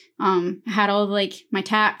that. Yeah. I had all like my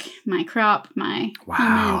tack, my crop, my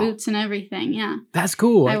helmet and boots and everything. Yeah. That's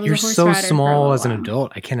cool. You're so small as an while.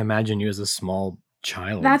 adult. I can't imagine you as a small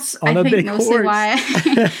child. That's on I a think big mostly horse. why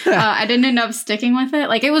I didn't end up sticking with it.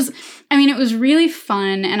 Like it was really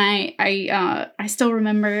fun, and I still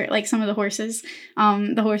remember like some of the horses.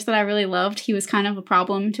 The horse that I really loved, he was kind of a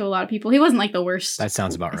problem to a lot of people. He wasn't like the worst. That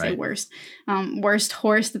sounds about right. Worst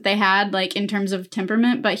horse that they had, like in terms of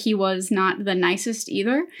temperament, but he was not the nicest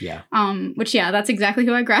either. Yeah. That's exactly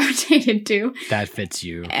who I gravitated to. That fits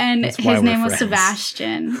you. And his name was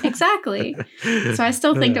Sebastian. Exactly. So I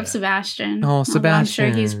still think of Sebastian. Oh, Sebastian. I'm sure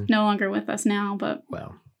he's no longer with us now, but...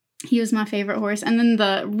 Well, He was my favorite horse. And then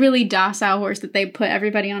the really docile horse that they put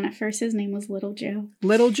everybody on at first, his name was Little Joe.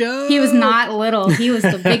 Little Joe. He was not little. He was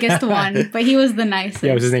the biggest one, but he was the nicest.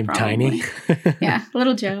 Yeah, was his name probably. Tiny? Yeah,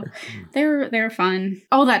 Little Joe. They were fun.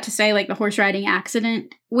 All that to say, like, the horse riding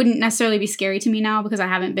accident wouldn't necessarily be scary to me now because I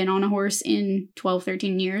haven't been on a horse in 12,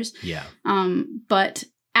 13 years. Yeah. But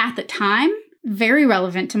at the time, very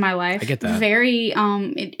relevant to my life. I get that. Very,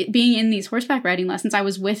 being in these horseback riding lessons, I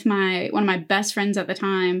was with one of my best friends at the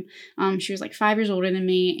time. She was like 5 years older than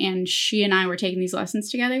me, and she and I were taking these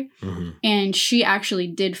lessons together. Mm-hmm. And she actually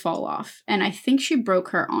did fall off. And I think she broke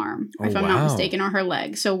her arm, if I'm not mistaken, or her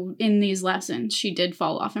leg. So in these lessons, she did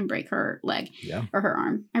fall off and break her leg or her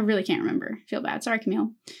arm. I really can't remember. Feel bad. Sorry,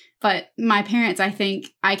 Camille. But my parents, I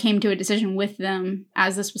think I came to a decision with them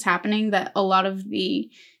as this was happening that a lot of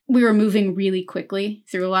we were moving really quickly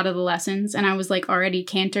through a lot of the lessons, and I was like already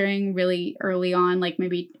cantering really early on, like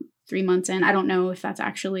maybe 3 months in. I don't know if that's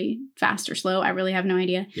actually fast or slow. I really have no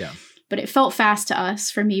idea. Yeah. But it felt fast to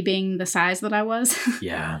us for me being the size that I was.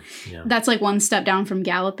 Yeah. That's like one step down from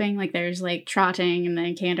galloping. Like there's like trotting and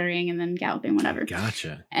then cantering and then galloping, whatever.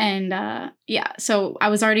 Gotcha. And so I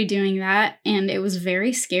was already doing that, and it was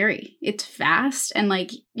very scary. It's fast, and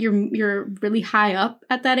like you're really high up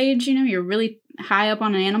at that age, you know, you're really high up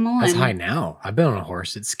on an animal. That's high now. I've been on a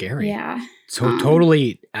horse. It's scary. Yeah. So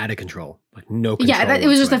totally out of control. Like no control. Yeah, it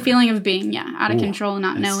was just a feeling of being, out of control,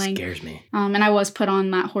 not knowing. Scares me. And I was put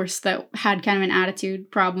on that horse that had kind of an attitude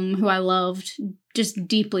problem, who I loved, just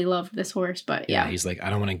deeply loved this horse. But yeah. He's like, I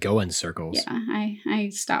don't want to go in circles. Yeah, I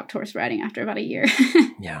stopped horse riding after about a year.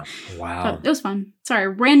 Yeah. Wow. But it was fun. Sorry,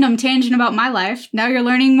 random tangent about my life. Now you're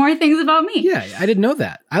learning more things about me. Yeah, I didn't know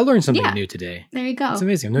that. I learned something new today. There you go. It's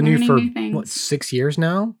amazing. I've known you for, 6 years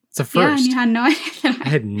now? It's a first. Yeah, and you had no idea. I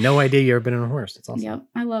had no idea you ever been on a horse. That's awesome. Yep,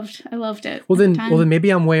 I loved it. Well then maybe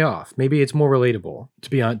I'm way off. Maybe it's more relatable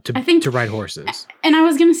to ride horses. And I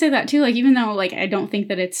was gonna say that too. Like, even though like I don't think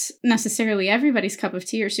that it's necessarily everybody's cup of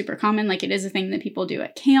tea or super common, like it is a thing that people do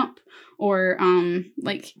at camp or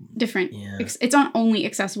like different. Yeah. It's not only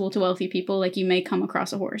accessible to wealthy people. Like you may come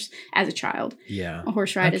across a horse as a child. Yeah, a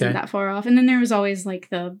horse ride isn't that far off. And then there was always like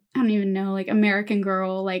I don't even know, like American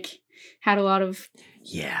Girl, like had a lot of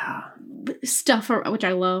stuff which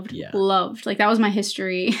I loved. Like that was my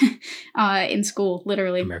history in school,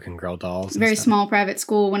 literally. American Girl dolls. Very small private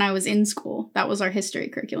school. When I was in school, that was our history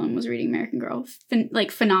curriculum, was reading American Girl.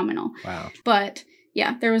 Phenomenal. Wow. But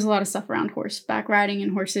yeah, there was a lot of stuff around horseback riding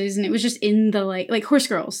and horses, and it was just in the like horse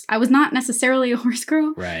girls. I was not necessarily a horse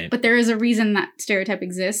girl, right? But there is a reason that stereotype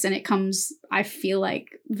exists, and it comes, I feel like,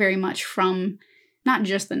 very much from not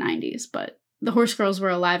just the 90s, but the horse girls were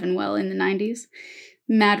alive and well in the 90s.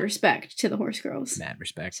 Mad respect to the horse girls. Mad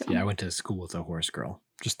respect. So. Yeah, I went to school with a horse girl.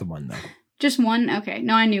 Just the one, though. Just one? Okay.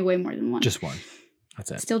 No, I knew way more than one. Just one.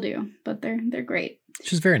 That's it. Still do, but they're great.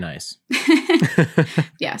 She's very nice.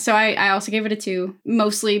 Yeah, so I also gave it a 2,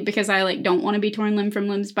 mostly because I like don't want to be torn limb from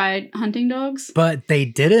limbs by hunting dogs. But they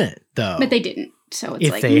didn't, though. But they didn't. So it's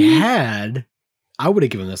if they had, I would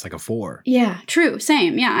have given this like a 4. Yeah, true.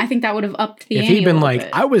 Same. Yeah, I think that would have upped the ante. If he'd been like,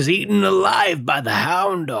 I was eaten alive by the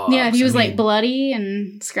hound dogs. Yeah, if he was like bloody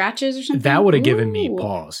and scratches or something. That would have given me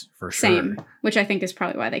pause, for sure. Same, which I think is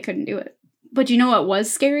probably why they couldn't do it. But you know what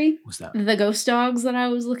was scary? What's that? The ghost dogs that I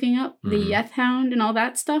was looking up, the Yeth Hound and all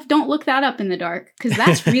that stuff. Don't look that up in the dark, because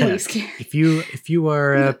that's really scary. If you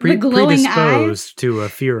are predisposed to a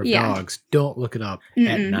fear of dogs, don't look it up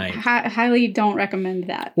at night. Highly don't recommend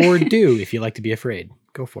that. Or do, if you like to be afraid.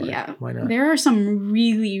 Go for it. Yeah. Why not? There are some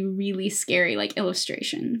really, really scary like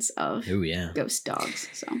illustrations of ghost dogs.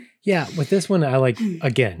 So yeah, with this one,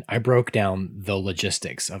 I broke down the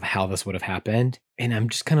logistics of how this would have happened. And I'm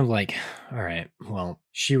just kind of like, all right, well,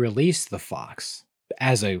 she released the fox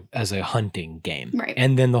as a hunting game. Right.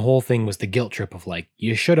 And then the whole thing was the guilt trip of like,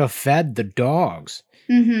 you should have fed the dogs.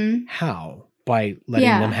 Mm-hmm. How? By letting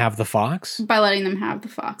them have the fox? By letting them have the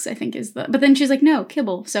fox, I think is but then she's like, no,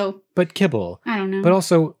 kibble. So. But kibble. I don't know. But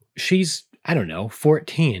also, she's,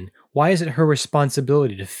 14. Why is it her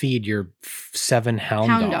responsibility to feed your 7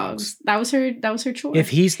 hound dogs? That was her chore. If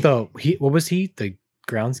he's what was he? The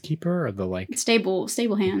groundskeeper or the like stable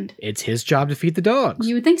hand? It's his job to feed the dogs.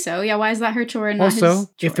 You would think so. Yeah, why is that her chore and not his chore?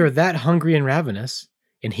 Also, if they're that hungry and ravenous,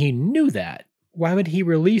 and he knew that, why would he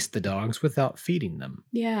release the dogs without feeding them?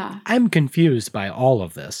 Yeah. I'm confused by all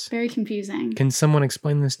of this. Very confusing. Can someone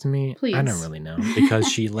explain this to me? Please. I don't really know. Because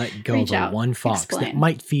she let go of the one fox that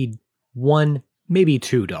might feed 1, maybe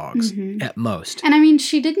 2 dogs at most. And I mean,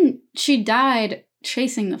 she died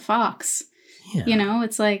chasing the fox. Yeah. You know,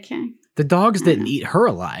 it's like... The dogs didn't eat her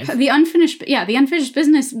alive. The unfinished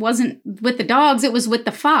business wasn't with the dogs, it was with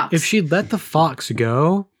the fox. If she'd let the fox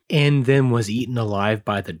go... and then was eaten alive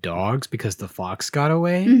by the dogs because the fox got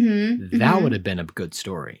away, that would have been a good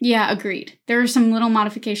story. Yeah, agreed. There are some little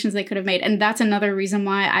modifications they could have made. And that's another reason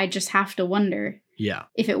why I just have to wonder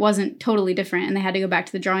if it wasn't totally different and they had to go back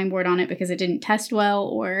to the drawing board on it because it didn't test well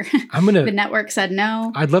or the network said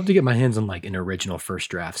no. I'd love to get my hands on like an original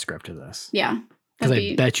first draft script of this. Yeah. Because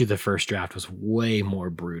I bet you the first draft was way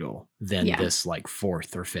more brutal than this like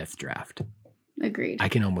fourth or fifth draft. Agreed. I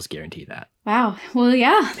can almost guarantee that. Wow. Well,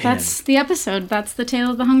 yeah, that's the episode. That's the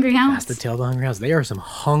tale of the Hungry Hounds. That's the tale of the Hungry Hounds. They are some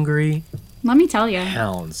hungry Let me tell you.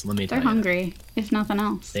 Hounds. Let me tell you. They're hungry, if nothing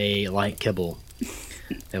else. They like kibble.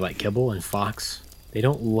 They like kibble and fox. They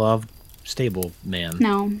don't love Stable Man.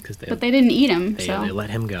 No, but they didn't eat him. They let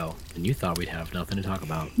him go. And you thought we'd have nothing to talk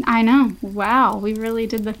about. I know. Wow, we really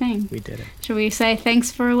did the thing. We did it. Should we say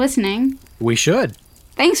thanks for listening? We should.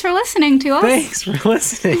 Thanks for listening to us. Thanks for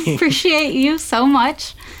listening. Appreciate you so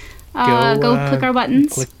much. Go click our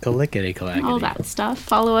buttons. Click clickety-clackety. All that stuff.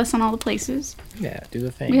 Follow us on all the places. Yeah, do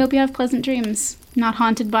the thing. We hope you have pleasant dreams. Not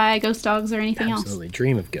haunted by ghost dogs or anything else. Absolutely.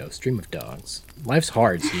 Dream of ghosts. Dream of dogs. Life's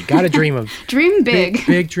hard, so you gotta dream of... Dream big.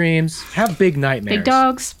 Big dreams. Have big nightmares. Big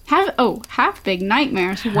dogs. Have big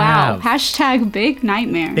nightmares. Wow. Hashtag big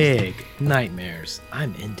nightmares. Big nightmares.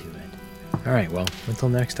 I'm into it. All right, well, until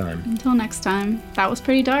next time. Until next time. That was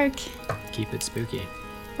pretty dark. Keep it spooky.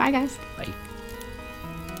 Bye, guys. Bye.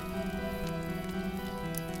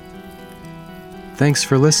 Thanks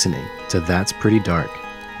for listening to That's Pretty Dark,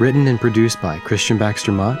 written and produced by Christian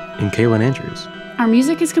Baxter Mott and Kaylin Andrews. Our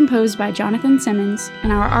music is composed by Jonathan Simmons,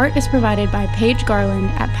 and our art is provided by Paige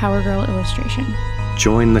Garland at Power Girl Illustration.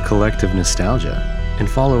 Join the collective nostalgia and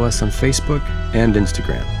follow us on Facebook and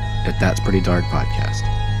Instagram at That's Pretty Dark Podcast.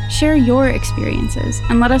 Share your experiences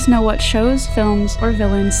and let us know what shows, films, or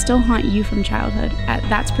villains still haunt you from childhood at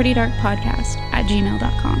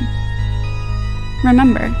that'sprettydarkpodcast@gmail.com.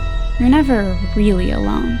 Remember, you're never really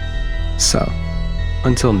alone. So,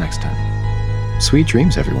 until next time, sweet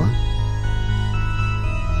dreams, everyone.